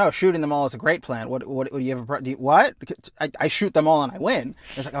Borsk goes, no, shooting them all is a great plan. What do you have what? I shoot them all and I win. And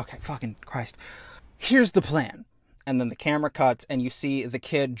it's like, okay, fucking Christ. Here's the plan. And then the camera cuts and you see the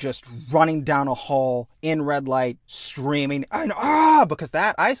kid just running down a hall in red light, screaming, because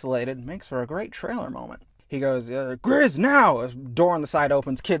that isolated makes for a great trailer moment. He goes, Grizz, now! A door on the side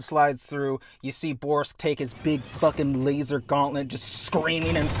opens, kid slides through. You see Borsk take his big fucking laser gauntlet, just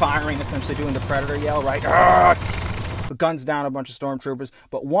screaming and firing, essentially doing the Predator yell, right? Guns down a bunch of stormtroopers,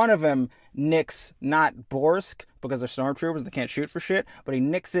 but one of them nicks not Borsk, because they're stormtroopers, they can't shoot for shit, but he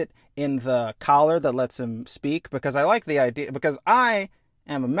nicks it in the collar that lets him speak, because I like the idea, because I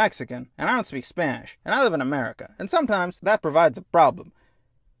am a Mexican, and I don't speak Spanish, and I live in America, and sometimes that provides a problem.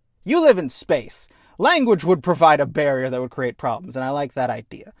 You live in space. Language would provide a barrier that would create problems, and I like that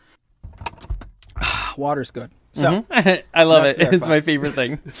idea. Water's good. So I love it. It's my favorite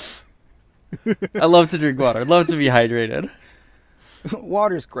thing. I love to drink water. I love to be hydrated.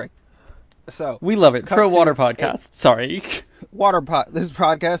 Water's great. So we love it. Pro water podcast. Sorry. This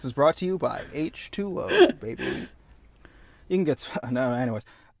podcast is brought to you by H2O, baby. You can get anyways.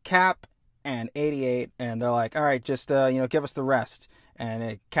 Cap and 88, and they're like, all right, just give us the rest.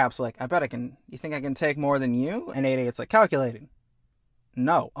 And Cap's like, you think I can take more than you? And 88's like, calculating.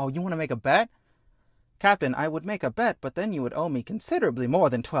 No. Oh, you want to make a bet? Captain, I would make a bet, but then you would owe me considerably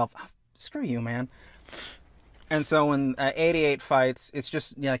more than 12. Screw you, man. And so when 88 fights, it's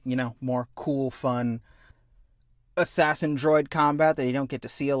just more cool, fun assassin droid combat that you don't get to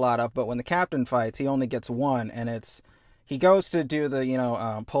see a lot of. But when the captain fights, he only gets one, and he goes to do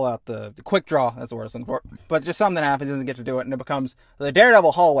the pull out the quick draw. That's the word I was looking for. But just something happens, he doesn't get to do it, and it becomes the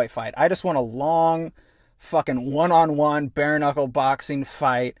Daredevil hallway fight. I just want a long, fucking one-on-one bare knuckle boxing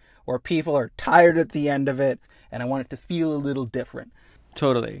fight where people are tired at the end of it, and I want it to feel a little different.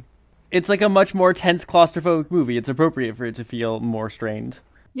 Totally. It's like a much more tense, claustrophobic movie. It's appropriate for it to feel more strained.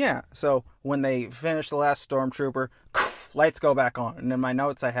 Yeah, so when they finish the last stormtrooper, lights go back on. And in my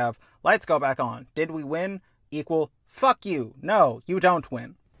notes I have, lights go back on. Did we win? Equal, fuck you. No, you don't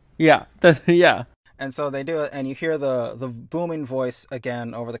win. Yeah, yeah. And so they do it, and you hear the booming voice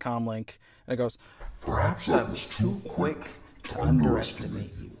again over the comlink, and it goes, perhaps I was too quick to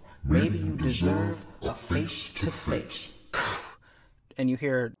underestimate you. Maybe you deserve a face-to-face. And you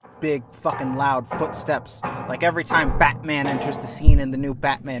hear big fucking loud footsteps, like every time Batman enters the scene in the new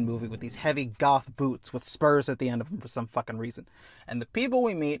Batman movie with these heavy goth boots with spurs at the end of them for some fucking reason. And the people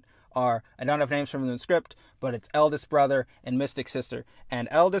we meet are, I don't have names from the script, but it's Eldest Brother and Mystic Sister. And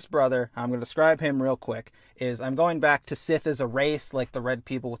Eldest Brother, I'm going to describe him real quick, I'm going back to Sith as a race, like the red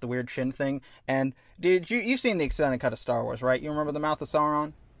people with the weird chin thing. And you've seen the extended cut of Star Wars, right? You remember the Mouth of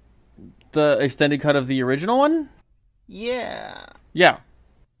Sauron? The extended cut of the original one? Yeah. Yeah.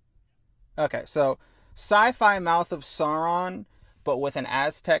 Okay, so sci-fi Mouth of Sauron, but with an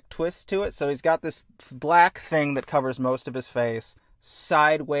Aztec twist to it. So he's got this black thing that covers most of his face,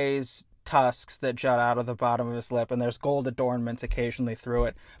 sideways tusks that jut out of the bottom of his lip, and there's gold adornments occasionally through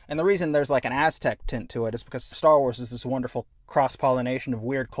it. And the reason there's like an Aztec tint to it is because Star Wars is this wonderful cross-pollination of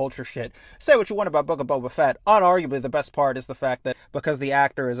weird culture shit. Say what you want about Book of Boba Fett, unarguably the best part is the fact that because the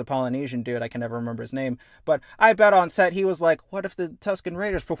actor is a Polynesian dude, I can never remember his name, but I bet on set he was like, what if the Tusken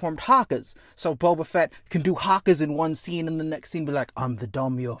Raiders performed Hakkas? So Boba Fett can do Hakkas in one scene and the next scene be like, I'm the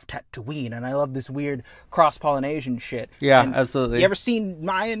Daimyo of Tatooine, and I love this weird cross-pollination shit. Yeah, and absolutely. You ever seen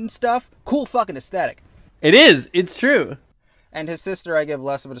Mayan stuff? Cool fucking aesthetic. It is. It's true. And his sister I give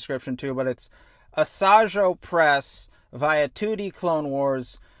less of a description to, but it's Asajj Press via 2D Clone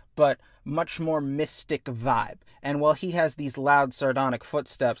Wars, but much more mystic vibe. And while he has these loud sardonic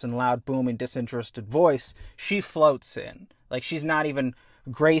footsteps and loud booming disinterested voice, she floats in. Like she's not even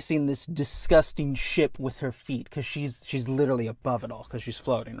gracing this disgusting ship with her feet, because she's literally above it all, because she's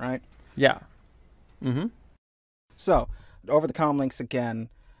floating, right? Yeah. Mm-hmm. So, over the comlinks again,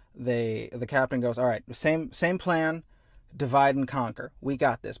 the captain goes, all right, same plan, divide and conquer. We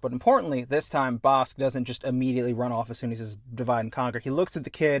got this. But importantly, this time, Bosk doesn't just immediately run off as soon as he says divide and conquer. He looks at the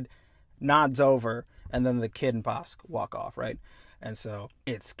kid, nods over, and then the kid and Bosk walk off, right? And so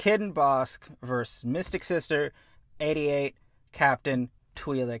it's Kid and Bosk versus Mystic Sister, 88, Captain,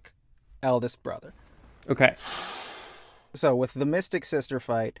 Twi'lek, Eldest Brother. Okay. So with the Mystic Sister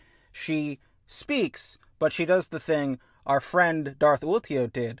fight, she speaks, but she does the thing our friend Darth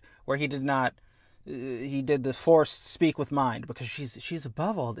Ultio did, where he did the Force speak with mind, because she's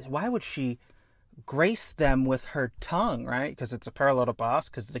above all this. Why would she grace them with her tongue, right? Because it's a parallel to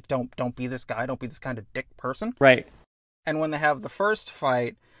Bosk, because it's like, don't be this guy, don't be this kind of dick person. Right. And when they have the first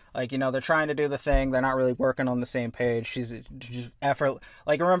fight, like, they're trying to do the thing, they're not really working on the same page. She's just effort.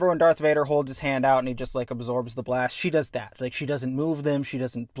 Like, remember when Darth Vader holds his hand out and he just, like, absorbs the blast? She does that. Like, she doesn't move them, she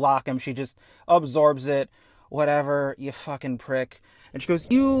doesn't block him, she just absorbs it. Whatever, you fucking prick. And she goes,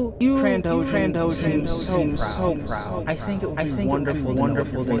 you Trando seems so proud. I think it would be wonderful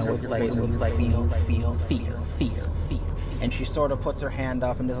to know what it looks like, feel fear. And she sort of puts her hand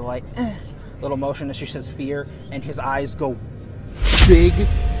up into the light. little motion as she says fear, and his eyes go big.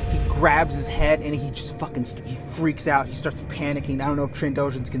 He grabs his head and he just fucking he freaks out. He starts panicking. I don't know if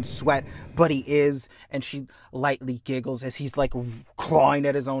Trandoshan's can sweat, but he is. And she lightly giggles as he's like clawing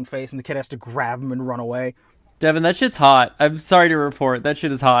at his own face, and the kid has to grab him and run away. Devin, that shit's hot. I'm sorry to report, that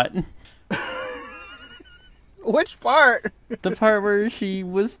shit is hot. Which part? The part where she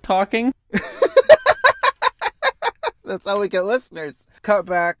was talking. That's how we get listeners. Cut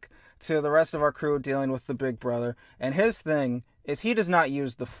back to the rest of our crew dealing with the big brother, and his thing is he does not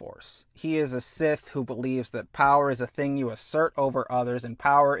use the Force. He is a Sith who believes that power is a thing you assert over others, and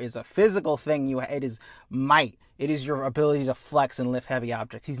power is a physical thing it is might. It is your ability to flex and lift heavy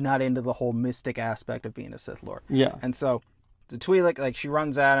objects. He's not into the whole mystic aspect of being a Sith Lord. Yeah. And so the Twi'lek, like, she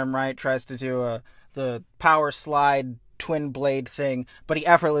runs at him, right, tries to do the power slide twin blade thing, but he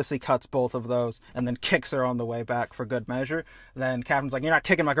effortlessly cuts both of those and then kicks her on the way back for good measure. Then Captain's like, "You're not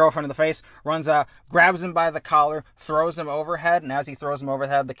kicking my girlfriend in the face," runs out, grabs him by the collar, throws him overhead, and as he throws him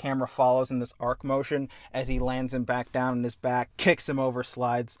overhead, the camera follows in this arc motion as he lands him back down on his back, kicks him over,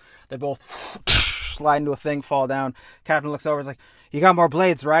 slides. They both slide into a thing, fall down. Captain looks over, is like, "You got more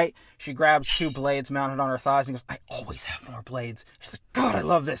blades, right?" She grabs 2 blades mounted on her thighs and goes, "I always have more blades." She's like, "God, I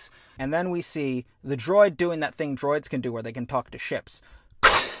love this." And then we see the droid doing that thing droids can do where they can talk to ships.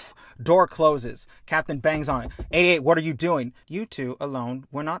 Door closes. Captain bangs on it. 88, what are you doing? "You two alone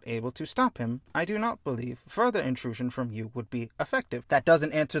were not able to stop him. I do not believe further intrusion from you would be effective." That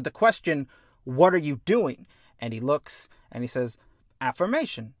doesn't answer the question, what are you doing? And he looks and he says,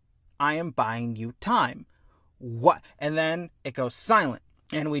 "Affirmation. I am buying you time." What? And then it goes silent.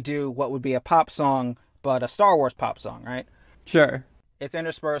 And we do what would be a pop song, but a Star Wars pop song, right? Sure. It's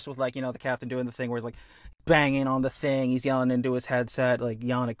interspersed with, like, the captain doing the thing where he's like banging on the thing. He's yelling into his headset, like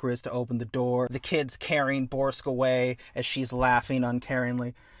yelling at Grizz to open the door. The kid's carrying Borsk away as she's laughing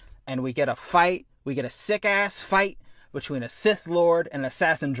uncaringly. And we get a fight. We get a sick-ass fight between a Sith Lord and an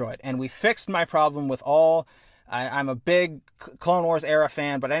assassin droid. And we fixed my problem with all... I'm a big Clone Wars era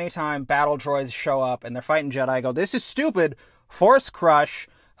fan, but anytime battle droids show up and they're fighting Jedi, I go, "This is stupid. Force crush.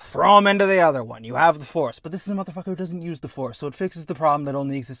 Throw them into the other one. You have the Force." But this is a motherfucker who doesn't use the Force, so it fixes the problem that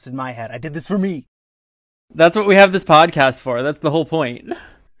only exists in my head. I did this for me. That's what we have this podcast for. That's the whole point.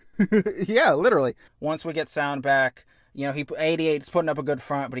 Yeah, literally. Once we get sound back, 88's putting up a good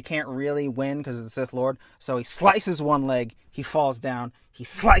front, but he can't really win because of the Sith Lord. So he slices one leg, he falls down, he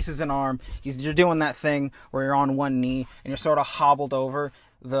slices an arm. You're doing that thing where you're on one knee and you're sort of hobbled over.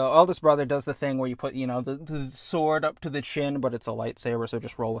 The eldest brother does the thing where you put, the sword up to the chin, but it's a lightsaber, so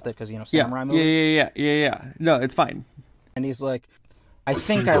just roll with it because, samurai movies. Yeah. No, it's fine. And he's like, "I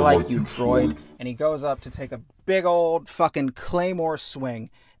think I like you, droid." And he goes up to take a big old fucking claymore swing.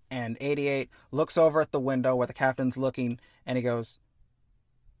 And 88 looks over at the window where the captain's looking, and he goes,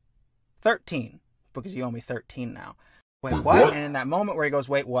 13, because you owe me 13 now. "Wait, what?" And in that moment where he goes,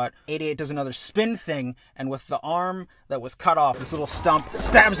 "Wait, what?" 88 does another spin thing, and with the arm that was cut off, this little stump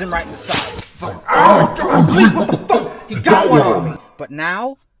stabs him right in the side. What the fuck? He got one on me. But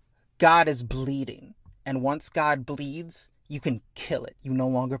now, God is bleeding. And once God bleeds, you can kill it. You no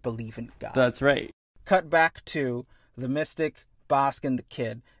longer believe in God. That's right. Cut back to the mystic, Bosk and the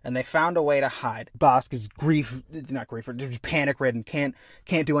kid, and they found a way to hide. Bosk is just panic-ridden, can't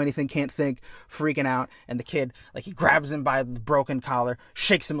do anything, can't think, freaking out, and the kid, like, he grabs him by the broken collar,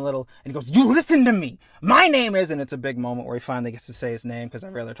 shakes him a little, and he goes, "You listen to me! My name is..." And it's a big moment where he finally gets to say his name, because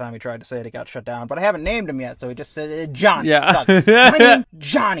every other time he tried to say it, he got shut down. But I haven't named him yet, so he just said, "Johnny." Yeah. "My name's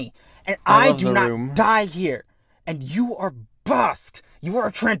Johnny, and I do not room. die here, and you are Bosk. You are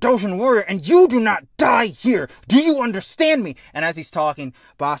a Trandoshan warrior, and you do not die here. Do you understand me?" And as he's talking,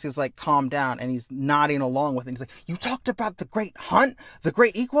 Bosk is like, "Calm down," and he's nodding along with it. He's like, "You talked about the great hunt, the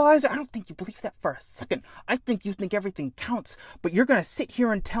great equalizer? I don't think you believe that for a second. I think you think everything counts, but you're gonna sit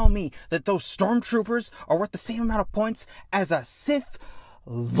here and tell me that those stormtroopers are worth the same amount of points as a Sith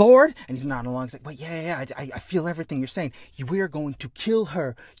Lord?" And he's nodding along. He's like, "Well, yeah, I feel everything you're saying. We are going to kill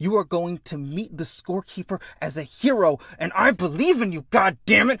her. You are going to meet the scorekeeper as a hero, and I believe in you, God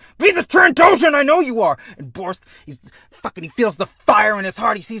damn it. Be the Trandoshan I know you are." And Borsk, he feels the fire in his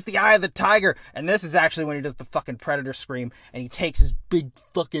heart. He sees the eye of the tiger. And this is actually when he does the fucking Predator scream, and he takes his big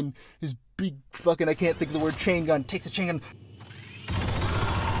fucking, I can't think of the word, chain gun, takes the chain gun,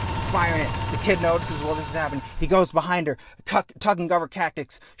 firing it. The kid notices, well, this is happening. He goes behind her, tugging over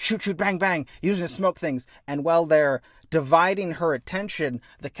tactics, shoot, bang, bang, using his smoke things. And while they're dividing her attention,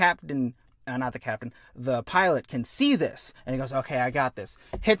 the pilot can see this. And he goes, "Okay, I got this."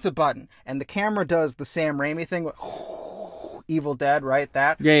 Hits a button, and the camera does the Sam Raimi thing. Evil Dead, right?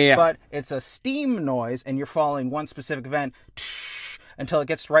 That? Yeah. But it's a steam noise, and you're following one specific event. until it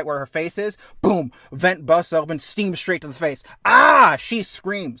gets to right where her face is. Boom! Vent busts open, steam straight to the face. Ah! She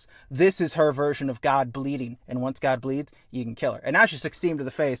screams. This is her version of God bleeding. And once God bleeds, you can kill her. And now she's took steam to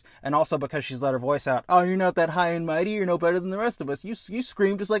the face. And also because she's let her voice out. Oh, you're not that high and mighty. You're no better than the rest of us. You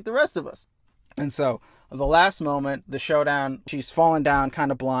scream just like the rest of us. And so, the last moment, the showdown, she's fallen down,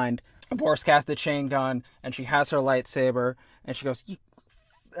 kind of blind. Borsk has the chain gun, and she has her lightsaber, and she goes,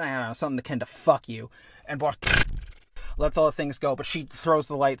 I don't know, something akin to fuck you. And Borsk lets all the things go, but she throws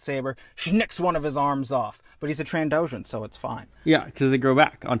the lightsaber. She nicks one of his arms off, but he's a Trandoshan, so it's fine. Yeah, because they grow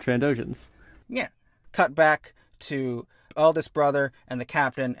back on Trandoshans. Yeah. Cut back to eldest brother and the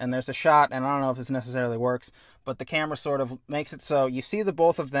captain, and there's a shot, and I don't know if this necessarily works, but the camera sort of makes it so you see the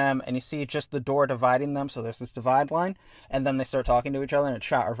both of them, and you see just the door dividing them, so there's this divide line, and then they start talking to each other, and it's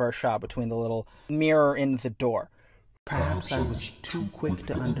reverse shot between the little mirror in the door. Perhaps I was too quick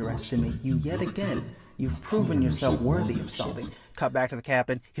to underestimate you yet again. You've proven yourself worthy of something. Cut back to the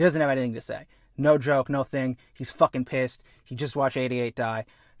captain. He doesn't have anything to say. No joke, no thing. He's fucking pissed. He just watched 88 die.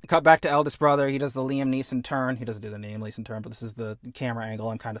 Cut back to eldest brother. He does the Liam Neeson turn. He doesn't do the Liam Neeson turn, but this is the camera angle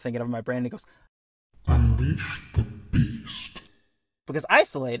I'm kind of thinking of in my brain. He goes, Unleash the beast. Because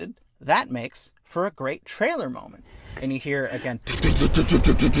isolated, that makes for a great trailer moment. And you hear, again,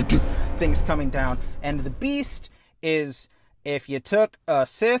 things coming down. And the beast is, if you took a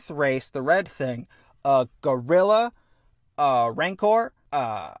Sith race, the red thing, a gorilla, a rancor,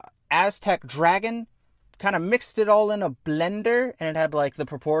 a Aztec dragon, kind of mixed it all in a blender, and it had like the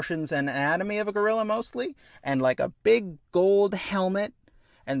proportions and anatomy of a gorilla mostly, and like a big gold helmet,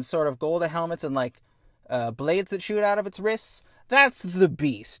 and sort of gold helmets and like blades that shoot out of its wrists. That's the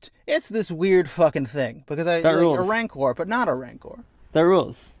beast. It's this weird fucking thing. Because I like a rancor, but not a rancor. That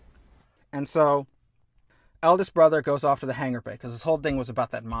rules. And so, eldest brother goes off to the hangar bay, because this whole thing was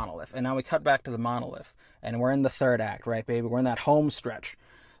about that monolith. And now we cut back to the monolith. And we're in the third act, right, baby? We're in that home stretch.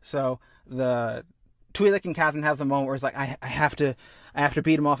 So, the Twi'lek and Captain have the moment where it's like, I have to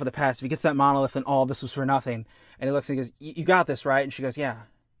beat him off of the past. If he gets that monolith, then all this was for nothing. And he looks and he goes, you got this, right? And she goes, yeah.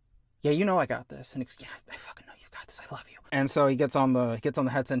 Yeah, you know I got this. And he goes, yeah, I fucking know you got this. I love you. And so he gets on the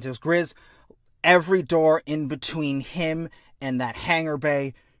headset and he goes, Grizz, every door in between him and that hangar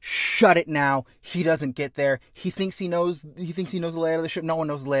bay, shut it now. He doesn't get there. He thinks he knows the layout of the ship. No one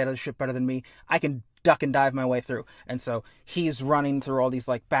knows the layout of the ship better than me. I can duck and dive my way through. And so he's running through all these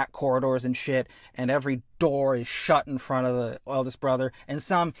like back corridors and shit, and every door is shut in front of the eldest brother, and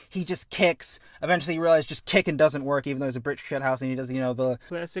some he just kicks. Eventually you realize just kicking doesn't work, even though it's a brick shit house, and he does, the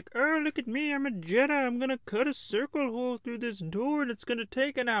classic, oh, look at me, I'm a Jedi, I'm gonna cut a circle hole through this door and it's gonna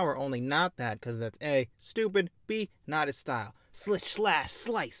take an hour. Only not that, because that's A, stupid, B, not his style. Slish, slash,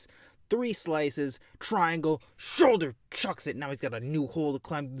 slice. 3 slices, triangle, shoulder, chucks it. Now he's got a new hole to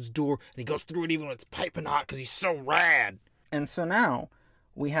climb through this door, and he goes through it even when it's piping hot because he's so rad. And so now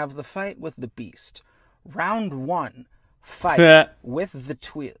we have the fight with the beast. Round 1, fight with the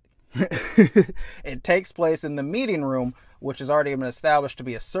Twi'lek. It takes place in the meeting room, which has already been established to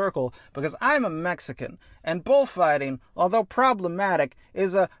be a circle, because I'm a Mexican, and bullfighting, although problematic,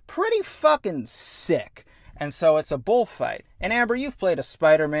 is a pretty fucking sick. And so it's a bullfight. And Amber, you've played a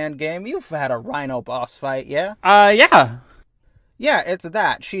Spider-Man game. You've had a rhino boss fight, yeah? Yeah. Yeah, it's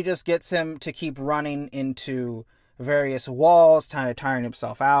that. She just gets him to keep running into various walls, kind of tiring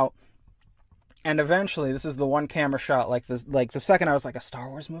himself out. And eventually, this is the one camera shot, like the second I was like, a Star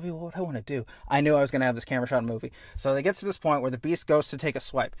Wars movie? What would I want to do? I knew I was going to have this camera shot movie. So it gets to this point where the beast goes to take a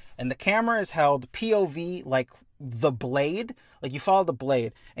swipe. And the camera is held POV, like the blade. Like you follow the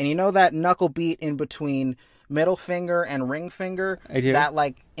blade. And you know that knuckle beat in between middle finger and ring finger? I do. That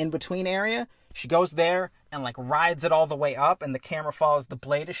like in between area? She goes there and like rides it all the way up, and the camera follows the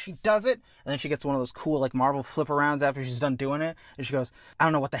blade as she does it, and then she gets one of those cool like Marvel flip arounds after she's done doing it, and she goes, I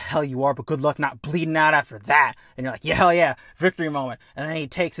don't know what the hell you are, but good luck not bleeding out after that. And you're like, yeah, hell yeah, victory moment. And then he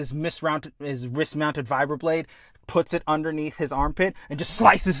takes his wrist-mounted vibroblade, puts it underneath his armpit, and just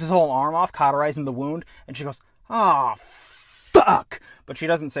slices his whole arm off, cauterizing the wound, and she goes, oh, fuck! But she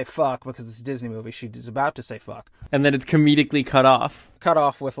doesn't say fuck because it's a Disney movie. She's about to say fuck. And then it's comedically cut off. Cut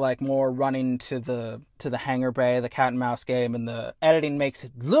off with like more running to the hangar bay, the cat and mouse game, and the editing makes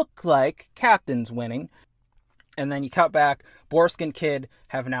it look like Captain's winning. And then you cut back. Borsk and Kid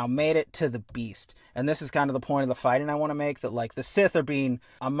have now made it to the beast. And this is kind of the point of the fighting I want to make, that like the Sith are being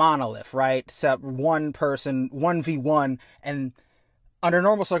a monolith, right? Except one person, 1v1, and under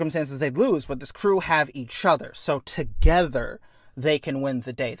normal circumstances they'd lose, but this crew have each other. So together they can win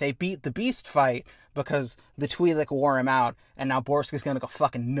the day. They beat the beast fight because the Twi'lek wore him out, and now Borsk is going to go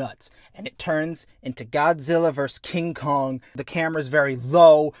fucking nuts. And it turns into Godzilla vs. King Kong. The camera's very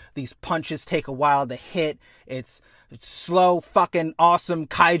low. These punches take a while to hit. It's slow fucking awesome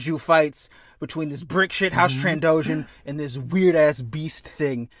kaiju fights between this brick shit house Trandoshan and this weird ass beast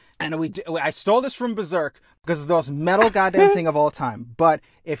thing. And I stole this from Berserk because of the most metal goddamn thing of all time. But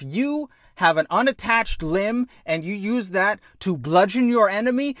if you have an unattached limb and you use that to bludgeon your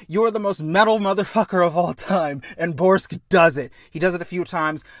enemy, you're the most metal motherfucker of all time. And Borsk does it. He does it a few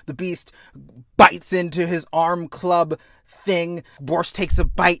times. The beast bites into his arm club thing. Borsk takes a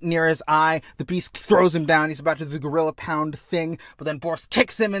bite near his eye. The beast throws him down. He's about to do the gorilla pound thing, but then Borsk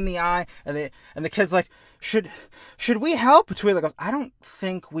kicks him in the eye, and the kid's like, should we help? Twi'lek goes, I don't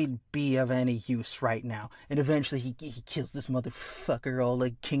think we'd be of any use right now. And eventually he kills this motherfucker all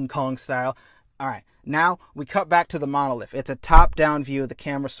like King Kong style. All right, now we cut back to the monolith. It's a top-down view, the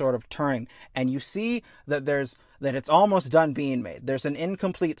camera sort of turning, and you see that that it's almost done being made. There's an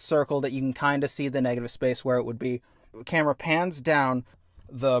incomplete circle that you can kind of see the negative space where it would be. The camera pans down.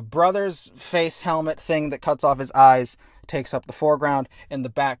 The brother's face helmet thing that cuts off his eyes takes up the foreground. In the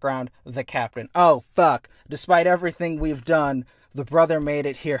background, the captain. Oh, fuck. Despite everything we've done, the brother made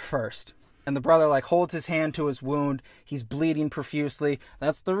it here first. And the brother, like, holds his hand to his wound. He's bleeding profusely.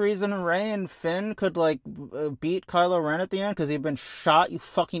 That's the reason Rey and Finn could, like, beat Kylo Ren at the end, because he'd been shot, you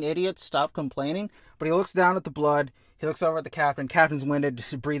fucking idiots. Stop complaining. But he looks down at the blood. He looks over at the captain. Captain's winded,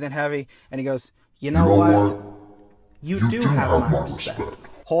 breathing heavy. And he goes, you know what? You do have my respect.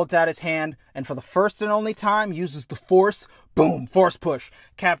 Holds out his hand, and for the first and only time, uses the Force. Boom! Force push.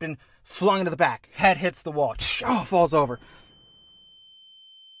 Captain flung into the back. Head hits the wall. Oh, falls over.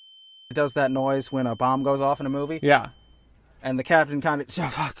 It does that noise when a bomb goes off in a movie. Yeah. And the captain kind of,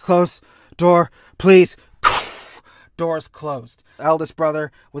 close, door, please. Door's closed. Eldest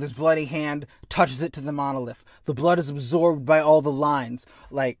brother, with his bloody hand, touches it to the monolith. The blood is absorbed by all the lines.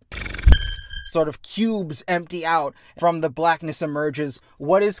 Like, sort of cubes empty out. From the blackness emerges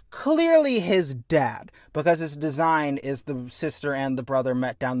what is clearly his dad, because his design is the sister and the brother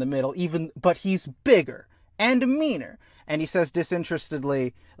met down the middle, but he's bigger and meaner. And he says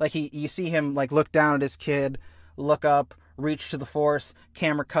disinterestedly, like you see him like look down at his kid, look up, reach to the Force,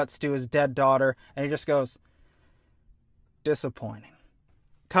 camera cuts to his dead daughter, and he just goes, disappointing.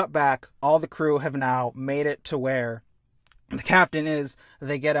 Cut back, all the crew have now made it to where the captain is.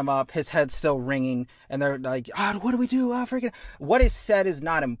 They get him up, his head's still ringing, and they're like, what do we do? Freaking. What is said is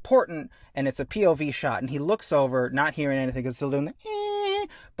not important, and it's a POV shot, and he looks over, not hearing anything, because still doing the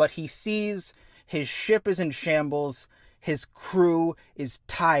but he sees his ship is in shambles, his crew is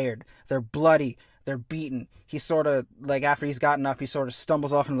tired, they're bloody, they're beaten. He sort of, like, after he's gotten up, he sort of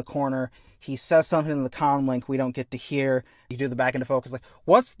stumbles off into the corner. He says something in the comm link we don't get to hear. You do the back into focus, like,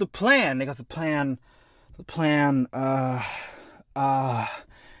 what's the plan? And he goes, the plan, and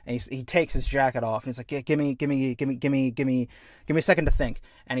he takes his jacket off, and he's like, give me a second to think.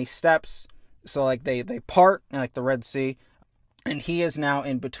 And he steps, so like they part in like the Red Sea, and he is now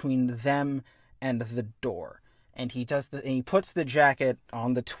in between them and the door. And he puts the jacket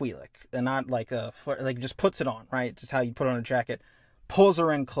on the Twi'lek, and not like just puts it on, right? Just how you put on a jacket. Pulls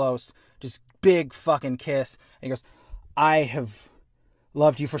her in close, just big fucking kiss, and he goes, I have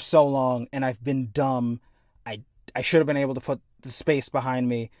loved you for so long, and I've been dumb. I should have been able to put the space behind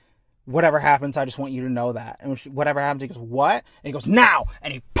me. Whatever happens, I just want you to know that. And whatever happens, he goes, what? And he goes, now!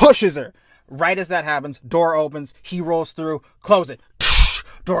 And he pushes her. Right as that happens, door opens, he rolls through, close it.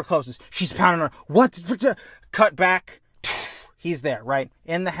 Door closes. She's pounding her. What's... Cut back. He's there, right?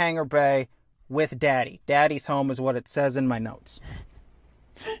 In the hangar bay with Daddy. Daddy's home is what it says in my notes.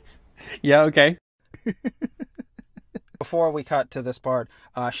 Yeah, okay. Before we cut to this part,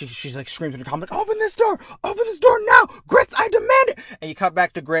 she's like screams in her comm, like, open this door now, Grits, I demand it. And you cut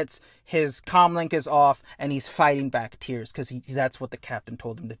back to Grits, his comm link is off, and he's fighting back tears, because that's what the captain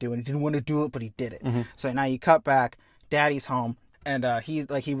told him to do, and he didn't want to do it, but he did it. Mm-hmm. So now you cut back, Daddy's home, and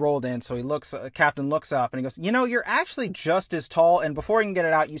he rolled in, so Captain looks up, and he goes, you're actually just as tall. And before he can get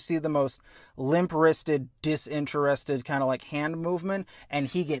it out, you see the most limp-wristed, disinterested kind of like hand movement, and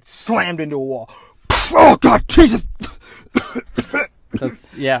he gets slammed into a wall. Oh God, Jesus!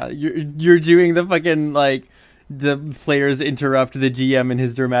 You're doing the fucking like the players interrupt the GM in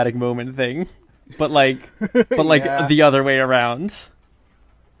his dramatic moment thing, but yeah. The other way around.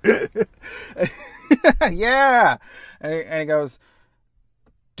 Yeah, and he goes,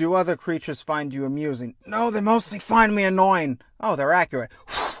 do other creatures find you amusing? No, they mostly find me annoying. Oh, they're accurate.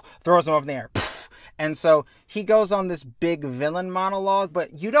 Throws him up in the air. And so he goes on this big villain monologue,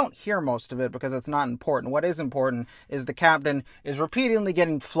 but you don't hear most of it because it's not important. What is important is the captain is repeatedly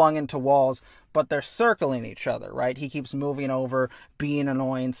getting flung into walls, but they're circling each other, right? He keeps moving over, being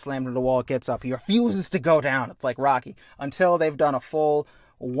annoying, slammed into the wall, gets up. He refuses to go down. It's like Rocky. Until they've done a full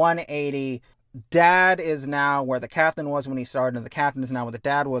 180 Dad is now where the captain was when he started, and the captain is now where the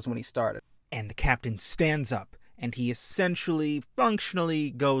dad was when he started. And the captain stands up, and he essentially,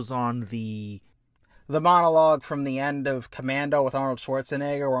 functionally goes on the monologue from the end of Commando with Arnold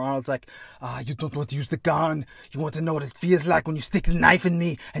Schwarzenegger, where Arnold's like, you don't want to use the gun. You want to know what it feels like when you stick the knife in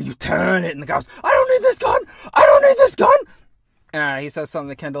me and you turn it. And the guy goes, I don't need this gun. I don't need this gun. He says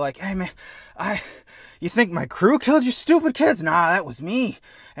something akin to like, hey man, you think my crew killed you stupid kids? Nah, that was me.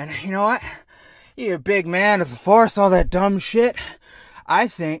 And you know what? You're a big man of the force, all that dumb shit. I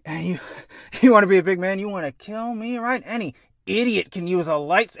think, and you want to be a big man, you want to kill me, right? Any idiot can use a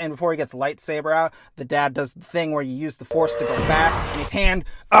and before he gets lightsaber out, the dad does the thing where you use the force to go fast, and his hand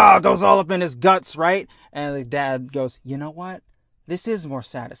goes all up in his guts, right? And the dad goes, you know what? This is more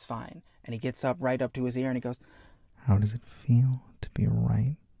satisfying. And he gets up right up to his ear and he goes, how does it feel to be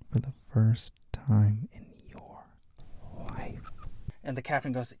right for the first time in your life? And the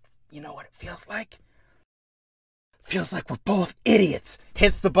captain goes, you know what it feels like? Feels like we're both idiots.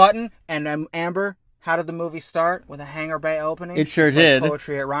 Hits the button, and Amber, how did the movie start? With a hangar bay opening? It sure did. Like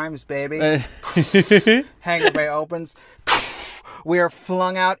poetry, it rhymes, baby. Hangar bay opens. We are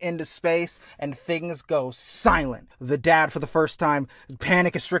flung out into space, and things go silent. The dad, for the first time,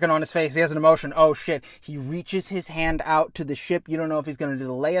 panic is stricken on his face. He has an emotion. Oh shit! He reaches his hand out to the ship. You don't know if he's going to do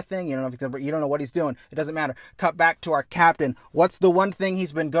the Leia thing. You don't know you don't know what he's doing. It doesn't matter. Cut back to our captain. What's the one thing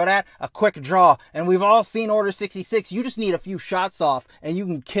he's been good at? A quick draw. And we've all seen Order 66. You just need a few shots off, and you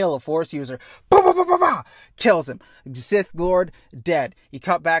can kill a Force user. Bah, bah, bah, bah, bah. Kills him. Sith Lord dead. You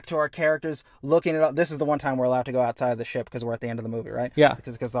cut back to our characters looking at. This is the one time we're allowed to go outside of the ship because we're at the end of the movie, right? Yeah.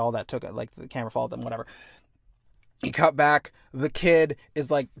 Because all that took it, like the camera followed them, whatever. You cut back, the kid is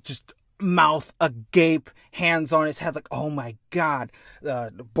like just mouth agape, hands on his head, like, oh my god.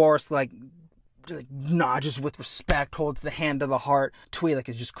 Boris like nah, just with respect, holds the hand to the heart. Twi'lek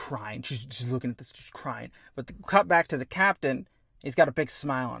is just crying. She's just looking at this, just crying. But cut back to the captain. He's got a big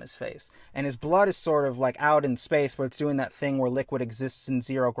smile on his face. And his blood is sort of like out in space, but it's doing that thing where liquid exists in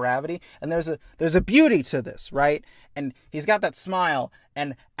zero gravity. And there's a beauty to this, right? And he's got that smile.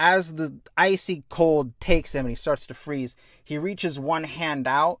 And as the icy cold takes him and he starts to freeze, he reaches one hand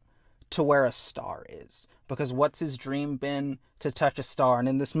out to where a star is. Because what's his dream been? To touch a star. And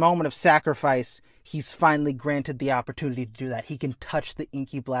in this moment of sacrifice, he's finally granted the opportunity to do that. He can touch the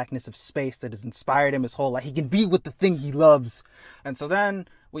inky blackness of space that has inspired him his whole life. He can be with the thing he loves. And so then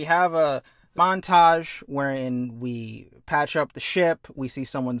we have a montage wherein we patch up the ship. We see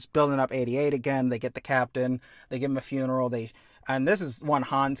someone's building up 88 again. They get the captain. They give him a funeral. And this is one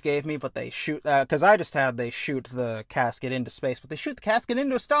Hans gave me, but they shoot, because they shoot the casket into space, but they shoot the casket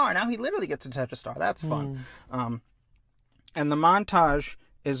into a star. Now he literally gets to touch a star. That's fun. And the montage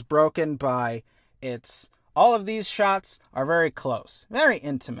is broken by, all of these shots are very close, very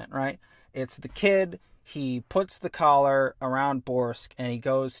intimate, right? It's the kid, he puts the collar around Borsk and he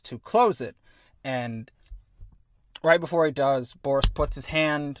goes to close it. And right before he does, Borsk puts his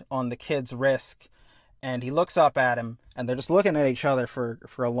hand on the kid's wrist and he looks up at him and they're just looking at each other for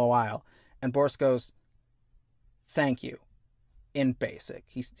a little while. And Borsk goes, thank you. In basic,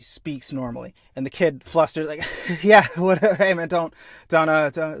 he speaks normally, and the kid flusters like, "Yeah, what? Hey man, don't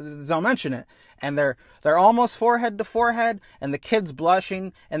mention it." And they're almost forehead to forehead, and the kid's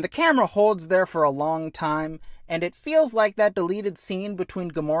blushing, and the camera holds there for a long time, and it feels like that deleted scene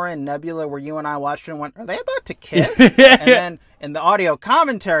between Gamora and Nebula where you and I watched it and went, "Are they about to kiss?" And then in the audio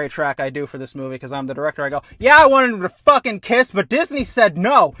commentary track I do for this movie, because I'm the director, I go, "Yeah, I wanted them to fucking kiss, but Disney said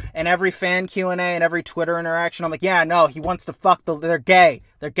no." And every fan Q&A and every Twitter interaction, I'm like, "Yeah, no, he wants to fuck they're gay.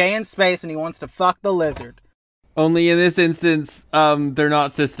 They're gay in space, and he wants to fuck the lizard." Only in this instance, they're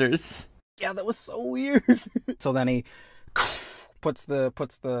not sisters. Yeah, that was so weird. So then he puts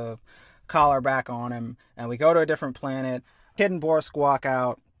the collar back on him, and we go to a different planet. Kid and Borsk walk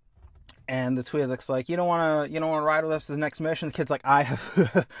out, and the Twi'lek's like, you don't want to ride with us to the next mission? The kid's like, I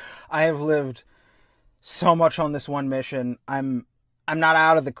have lived so much on this one mission. I'm not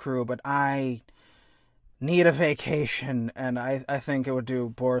out of the crew, but I need a vacation, and I think it would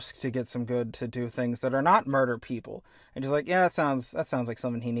do Borsk to get some good to do things that are not murder people. And he's like, yeah, that sounds like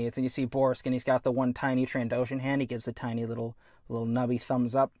something he needs. And you see Borsk, and he's got the one tiny Trandoshan hand. He gives a tiny little nubby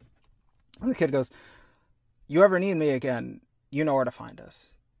thumbs up. And the kid goes, you ever need me again, you know where to find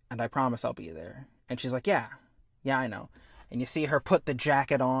us. And I promise I'll be there. And she's like, yeah, I know. And you see her put the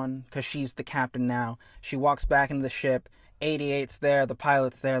jacket on, because she's the captain now. She walks back into the ship. 88's there, the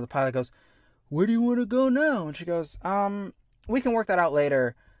pilot's there. The pilot goes, where do you want to go now? And she goes, we can work that out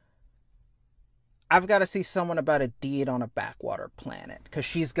later. I've got to see someone about a deed on a backwater planet, because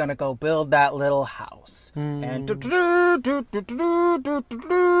she's going to go build that little house. And Totally.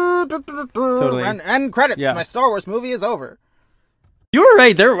 and credits. Yeah. My Star Wars movie is over. You were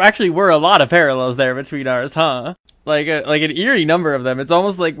right. There actually were a lot of parallels there between ours, huh? Like an eerie number of them. It's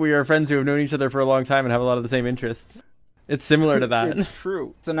almost like we are friends who have known each other for a long time and have a lot of the same interests. It's similar to that. It's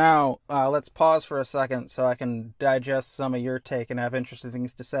true. So now, let's pause for a second so I can digest some of your take and have interesting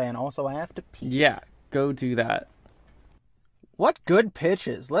things to say. And also, I have to pee. Yeah, go do that. What good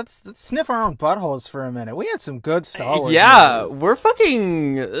pitches. Let's sniff our own buttholes for a minute. We had some good Star Wars movies. We're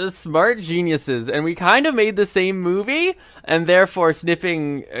fucking smart geniuses, and we kind of made the same movie, and therefore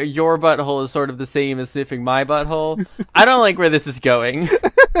sniffing your butthole is sort of the same as sniffing my butthole. I don't like where this is going.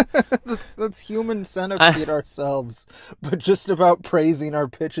 Let's human centipede ourselves, but just about praising our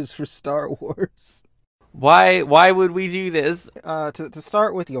pitches for Star Wars. Why would we do this? To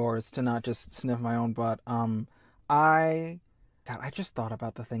start with yours, to not just sniff my own butt, I just thought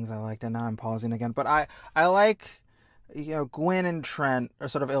about the things I liked, and now I'm pausing again. But I like, Gwyn and Trent are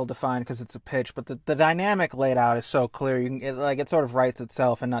sort of ill-defined because it's a pitch, but the dynamic laid out is so clear. It sort of writes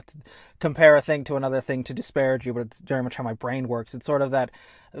itself, and not to compare a thing to another thing to disparage you, but it's very much how my brain works. It's sort of that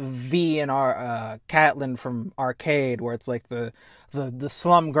V in our Catelyn from Arcade, where it's like the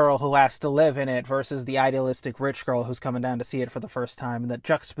slum girl who has to live in it versus the idealistic rich girl who's coming down to see it for the first time, and that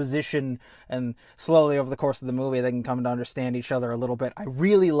juxtaposition, and slowly over the course of the movie they can come to understand each other a little bit. I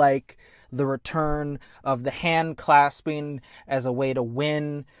really like the return of the hand clasping as a way to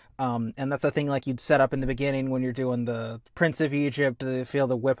win, and that's a thing like you'd set up in the beginning when you're doing the Prince of Egypt, feel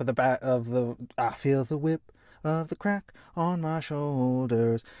the whip of the feel the whip of the crack on my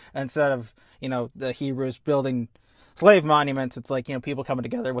shoulders. Instead of, the Hebrews building slave monuments, it's like, people coming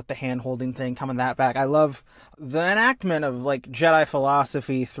together with the hand-holding thing, coming that back. I love the enactment of, like, Jedi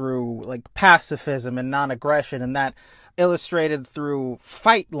philosophy through, like, pacifism and non-aggression, and that illustrated through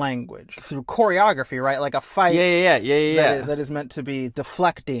fight language, through choreography, right? Like a fight that is meant to be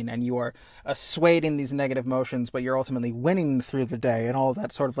deflecting, and you are assuading these negative motions, but you're ultimately winning through the day, and all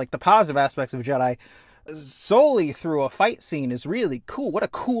that sort of, like, the positive aspects of Jedi solely through a fight scene is really cool. What a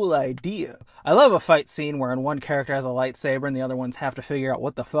cool idea. I love a fight scene wherein one character has a lightsaber and the other ones have to figure out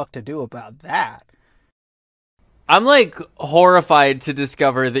what the fuck to do about that. I'm like horrified to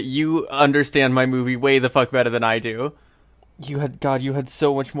discover that you understand my movie way the fuck better than I do. You had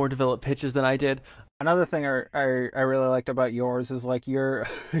so much more developed pitches than I did. Another thing I really liked about yours is, like, you're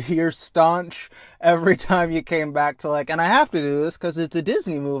staunch every time you came back to, like, and I have to do this because it's a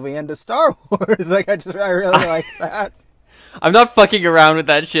Disney movie and a Star Wars. Like, I really like that. I'm not fucking around with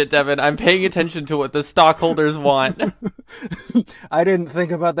that shit, Devin. I'm paying attention to what the stockholders want. I didn't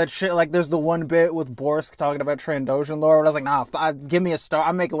think about that shit. Like, there's the one bit with Borsk talking about Trandoshan lore, but I was like, nah, give me a star.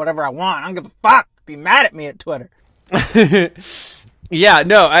 I'm making whatever I want. I don't give a fuck. Be mad at me at Twitter. Yeah,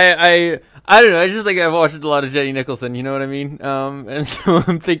 no, I don't know. I just think I've watched a lot of Jenny Nicholson. You know what I mean? And so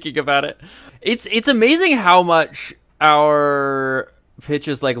I'm thinking about it. It's amazing how much our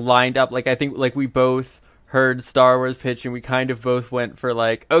pitches like lined up. Like I think like we both heard Star Wars pitch and we kind of both went for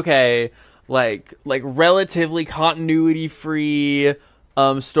like, okay, like relatively continuity free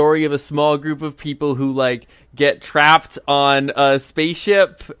story of a small group of people who like get trapped on a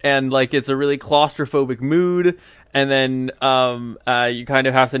spaceship and like it's a really claustrophobic mood. And then you kind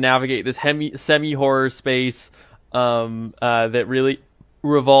of have to navigate this semi-horror space that really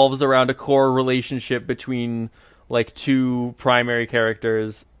revolves around a core relationship between like two primary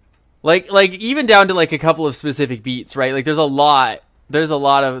characters. Like even down to like a couple of specific beats, right? Like there's a lot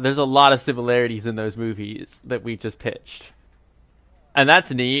of similarities in those movies that we just pitched. And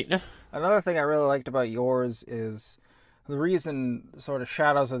that's neat. Another thing I really liked about yours is the reason sort of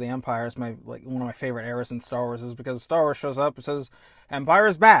Shadows of the Empire is one of my favorite eras in Star Wars is because Star Wars shows up and says Empire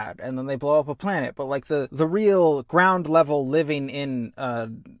is bad, and then they blow up a planet. But like the real ground level living in not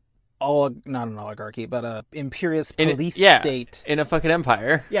an oligarchy, but a imperious police state in a fucking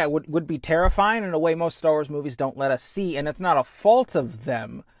empire. Yeah, would be terrifying in a way most Star Wars movies don't let us see, and it's not a fault of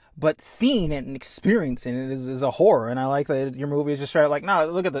them. But seeing it and experiencing it is a horror, and I like that your movie is just straight like, no,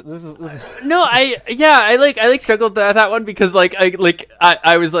 look at this. This is... No, I struggled with that one because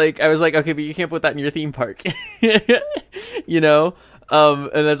I was like, okay, but you can't put that in your theme park, you know,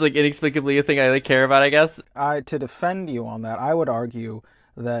 and that's like inexplicably a thing I like care about, I guess. To defend you on that, I would argue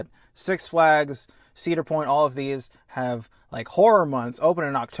that Six Flags, Cedar Point, all of these have like horror months open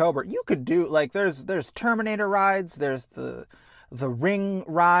in October. You could do like there's Terminator rides, there's the Ring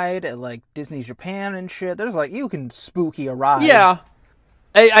ride at like Disney Japan and shit. There's like you can spooky a ride. Yeah,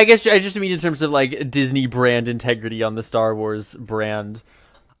 I guess I just mean in terms of like Disney brand integrity on the Star Wars brand.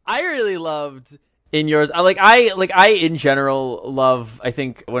 I really loved in yours. I in general love, I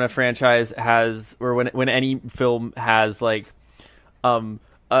think when a franchise has, or when any film has like a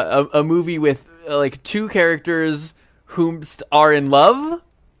movie with like two characters whom are in love.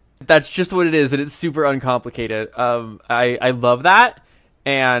 That's just what it is, and it's super uncomplicated. I love that,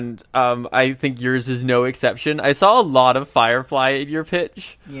 and I think yours is no exception. I saw a lot of Firefly in your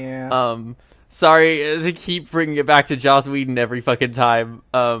pitch. Yeah. Sorry to keep bringing it back to Joss Whedon every fucking time,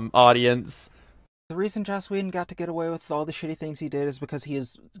 audience. The reason Joss Whedon got to get away with all the shitty things he did is because he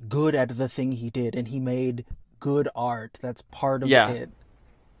is good at the thing he did, and he made good art. That's part of it.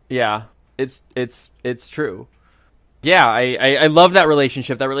 Yeah, it's true. Yeah, I love that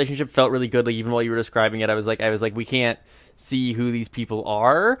relationship. That relationship felt really good. Like even while you were describing it, I was like, we can't see who these people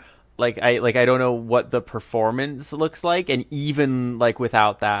are. I don't know what the performance looks like, and even like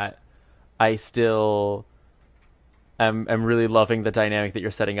without that, I still am really loving the dynamic that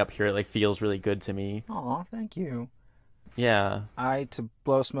you're setting up here. It like feels really good to me. Aw, thank you. Yeah. To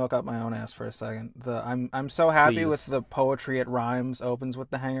blow smoke up my own ass for a second. I'm so happy with the poetry. It rhymes, opens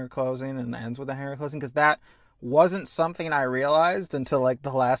with the hanger closing, and ends with the hanger closing, because that wasn't something I realized until like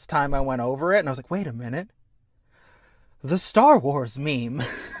the last time I went over it, and I was like, wait a minute, the Star Wars meme.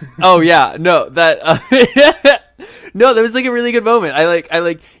 Oh yeah, no, that no, that was like a really good moment. I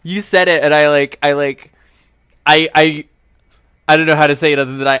like you said it, and I don't know how to say it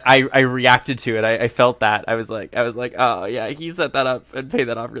other than I reacted to it. I felt that. I was like, oh yeah, he set that up and paid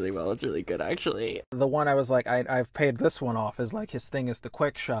that off really well. It's really good, actually. The one I was like, I've paid this one off is like his thing is the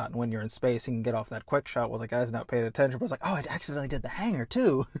quick shot, and when you're in space, you can get off that quick shot while the guy's not paying attention. But I was like, oh, I accidentally did the hanger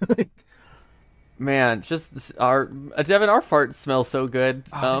too. Man, just Devin, our farts smell so good.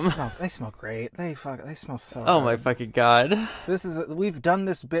 They smell great. They smell so. Oh good. My fucking god! We've done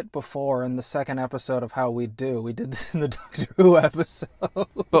this bit before in the second episode of How We Do. We did this in the Doctor Who episode.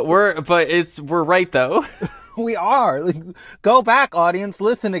 But we're right though. We are. Like, go back, audience.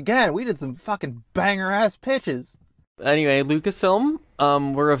 Listen again. We did some fucking banger ass pitches. Anyway, Lucasfilm,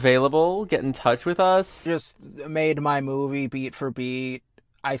 we're available. Get in touch with us. Just made my movie beat for beat.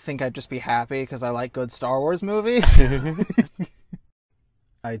 I think I'd just be happy because I like good Star Wars movies.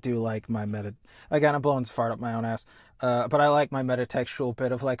 I do like my again, I'm blowing fart up my own ass. But I like my metatextual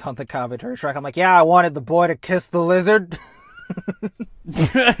bit of like on the commentary track. I'm like, yeah, I wanted the boy to kiss the lizard.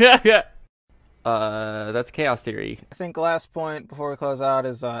 That's Chaos Theory. I think last point before we close out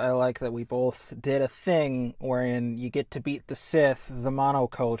is I like that we both did a thing wherein you get to beat the Sith, the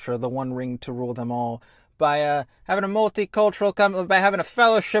monoculture, the one ring to rule them all, by having a multicultural by having a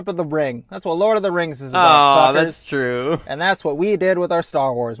fellowship of the ring. That's what Lord of the Rings is about, fuckers. That's true. And that's what we did with our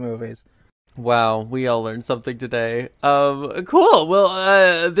Star Wars movies. Wow, we all learned something today. Cool.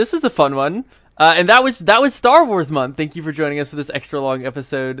 Well, this was a fun one. And that was Star Wars month. Thank you for joining us for this extra long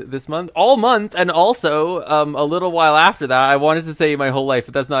episode this month. All month, and also a little while after that. I wanted to say my whole life,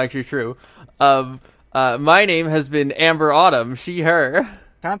 but that's not actually true. My name has been Amber Autumn, she, her.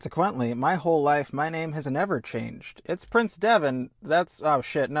 Consequently, my whole life, my name has never changed. It's Prince Devin. Oh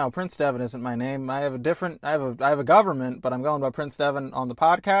shit, no, Prince Devin isn't my name. I have a government, but I'm going by Prince Devin on the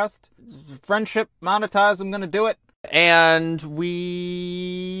podcast. Friendship monetized, I'm gonna do it. And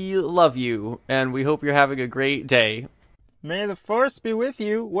we love you, and we hope you're having a great day. May the Force be with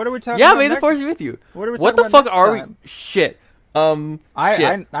you. What are we talking about? Yeah, may the Force be with you. What are we talking about? What the fuck are time? We? Shit. I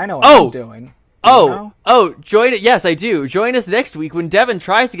know what I'm doing. Join it. Yes, I do. Join us next week when Devin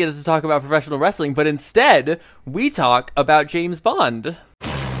tries to get us to talk about professional wrestling, but instead we talk about James Bond.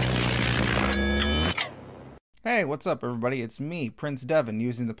 Hey, what's up, everybody? It's me, Prince Devin,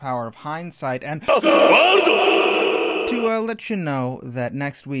 using the power of hindsight and to let you know that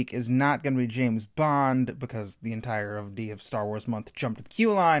next week is not going to be James Bond because the entire of Star Wars month jumped to the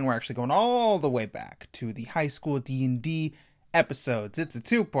queue line. We're actually going all the way back to the high school D&D episodes. It's a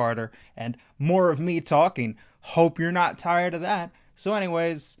two-parter and more of me talking. Hope you're not tired of that. So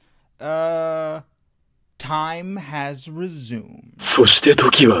anyways, time has resumed.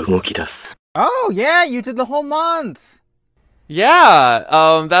 Oh yeah, you did the whole month.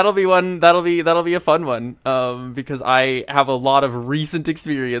 Yeah, that'll be a fun one. Because I have a lot of recent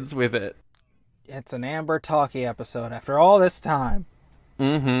experience with it. It's an Amber Talkie episode after all this time.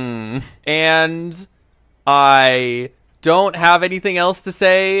 Mm-hmm. And I don't have anything else to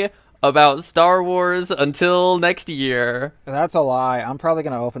say about Star Wars until next year. That's a lie. I'm probably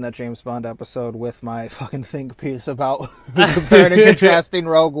going to open that James Bond episode with my fucking think piece about comparing and contrasting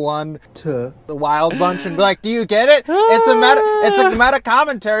Rogue One to The Wild Bunch and be like, do you get it? It's a meta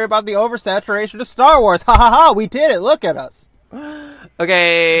commentary about the oversaturation of Star Wars. Ha ha ha, we did it. Look at us.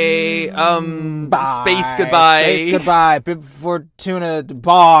 Okay, Bye. Space goodbye. Space goodbye. Bib Fortuna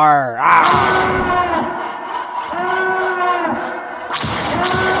bar. Ah!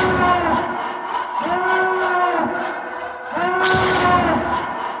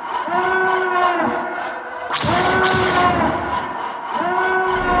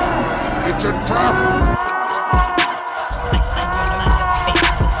 It's a trap!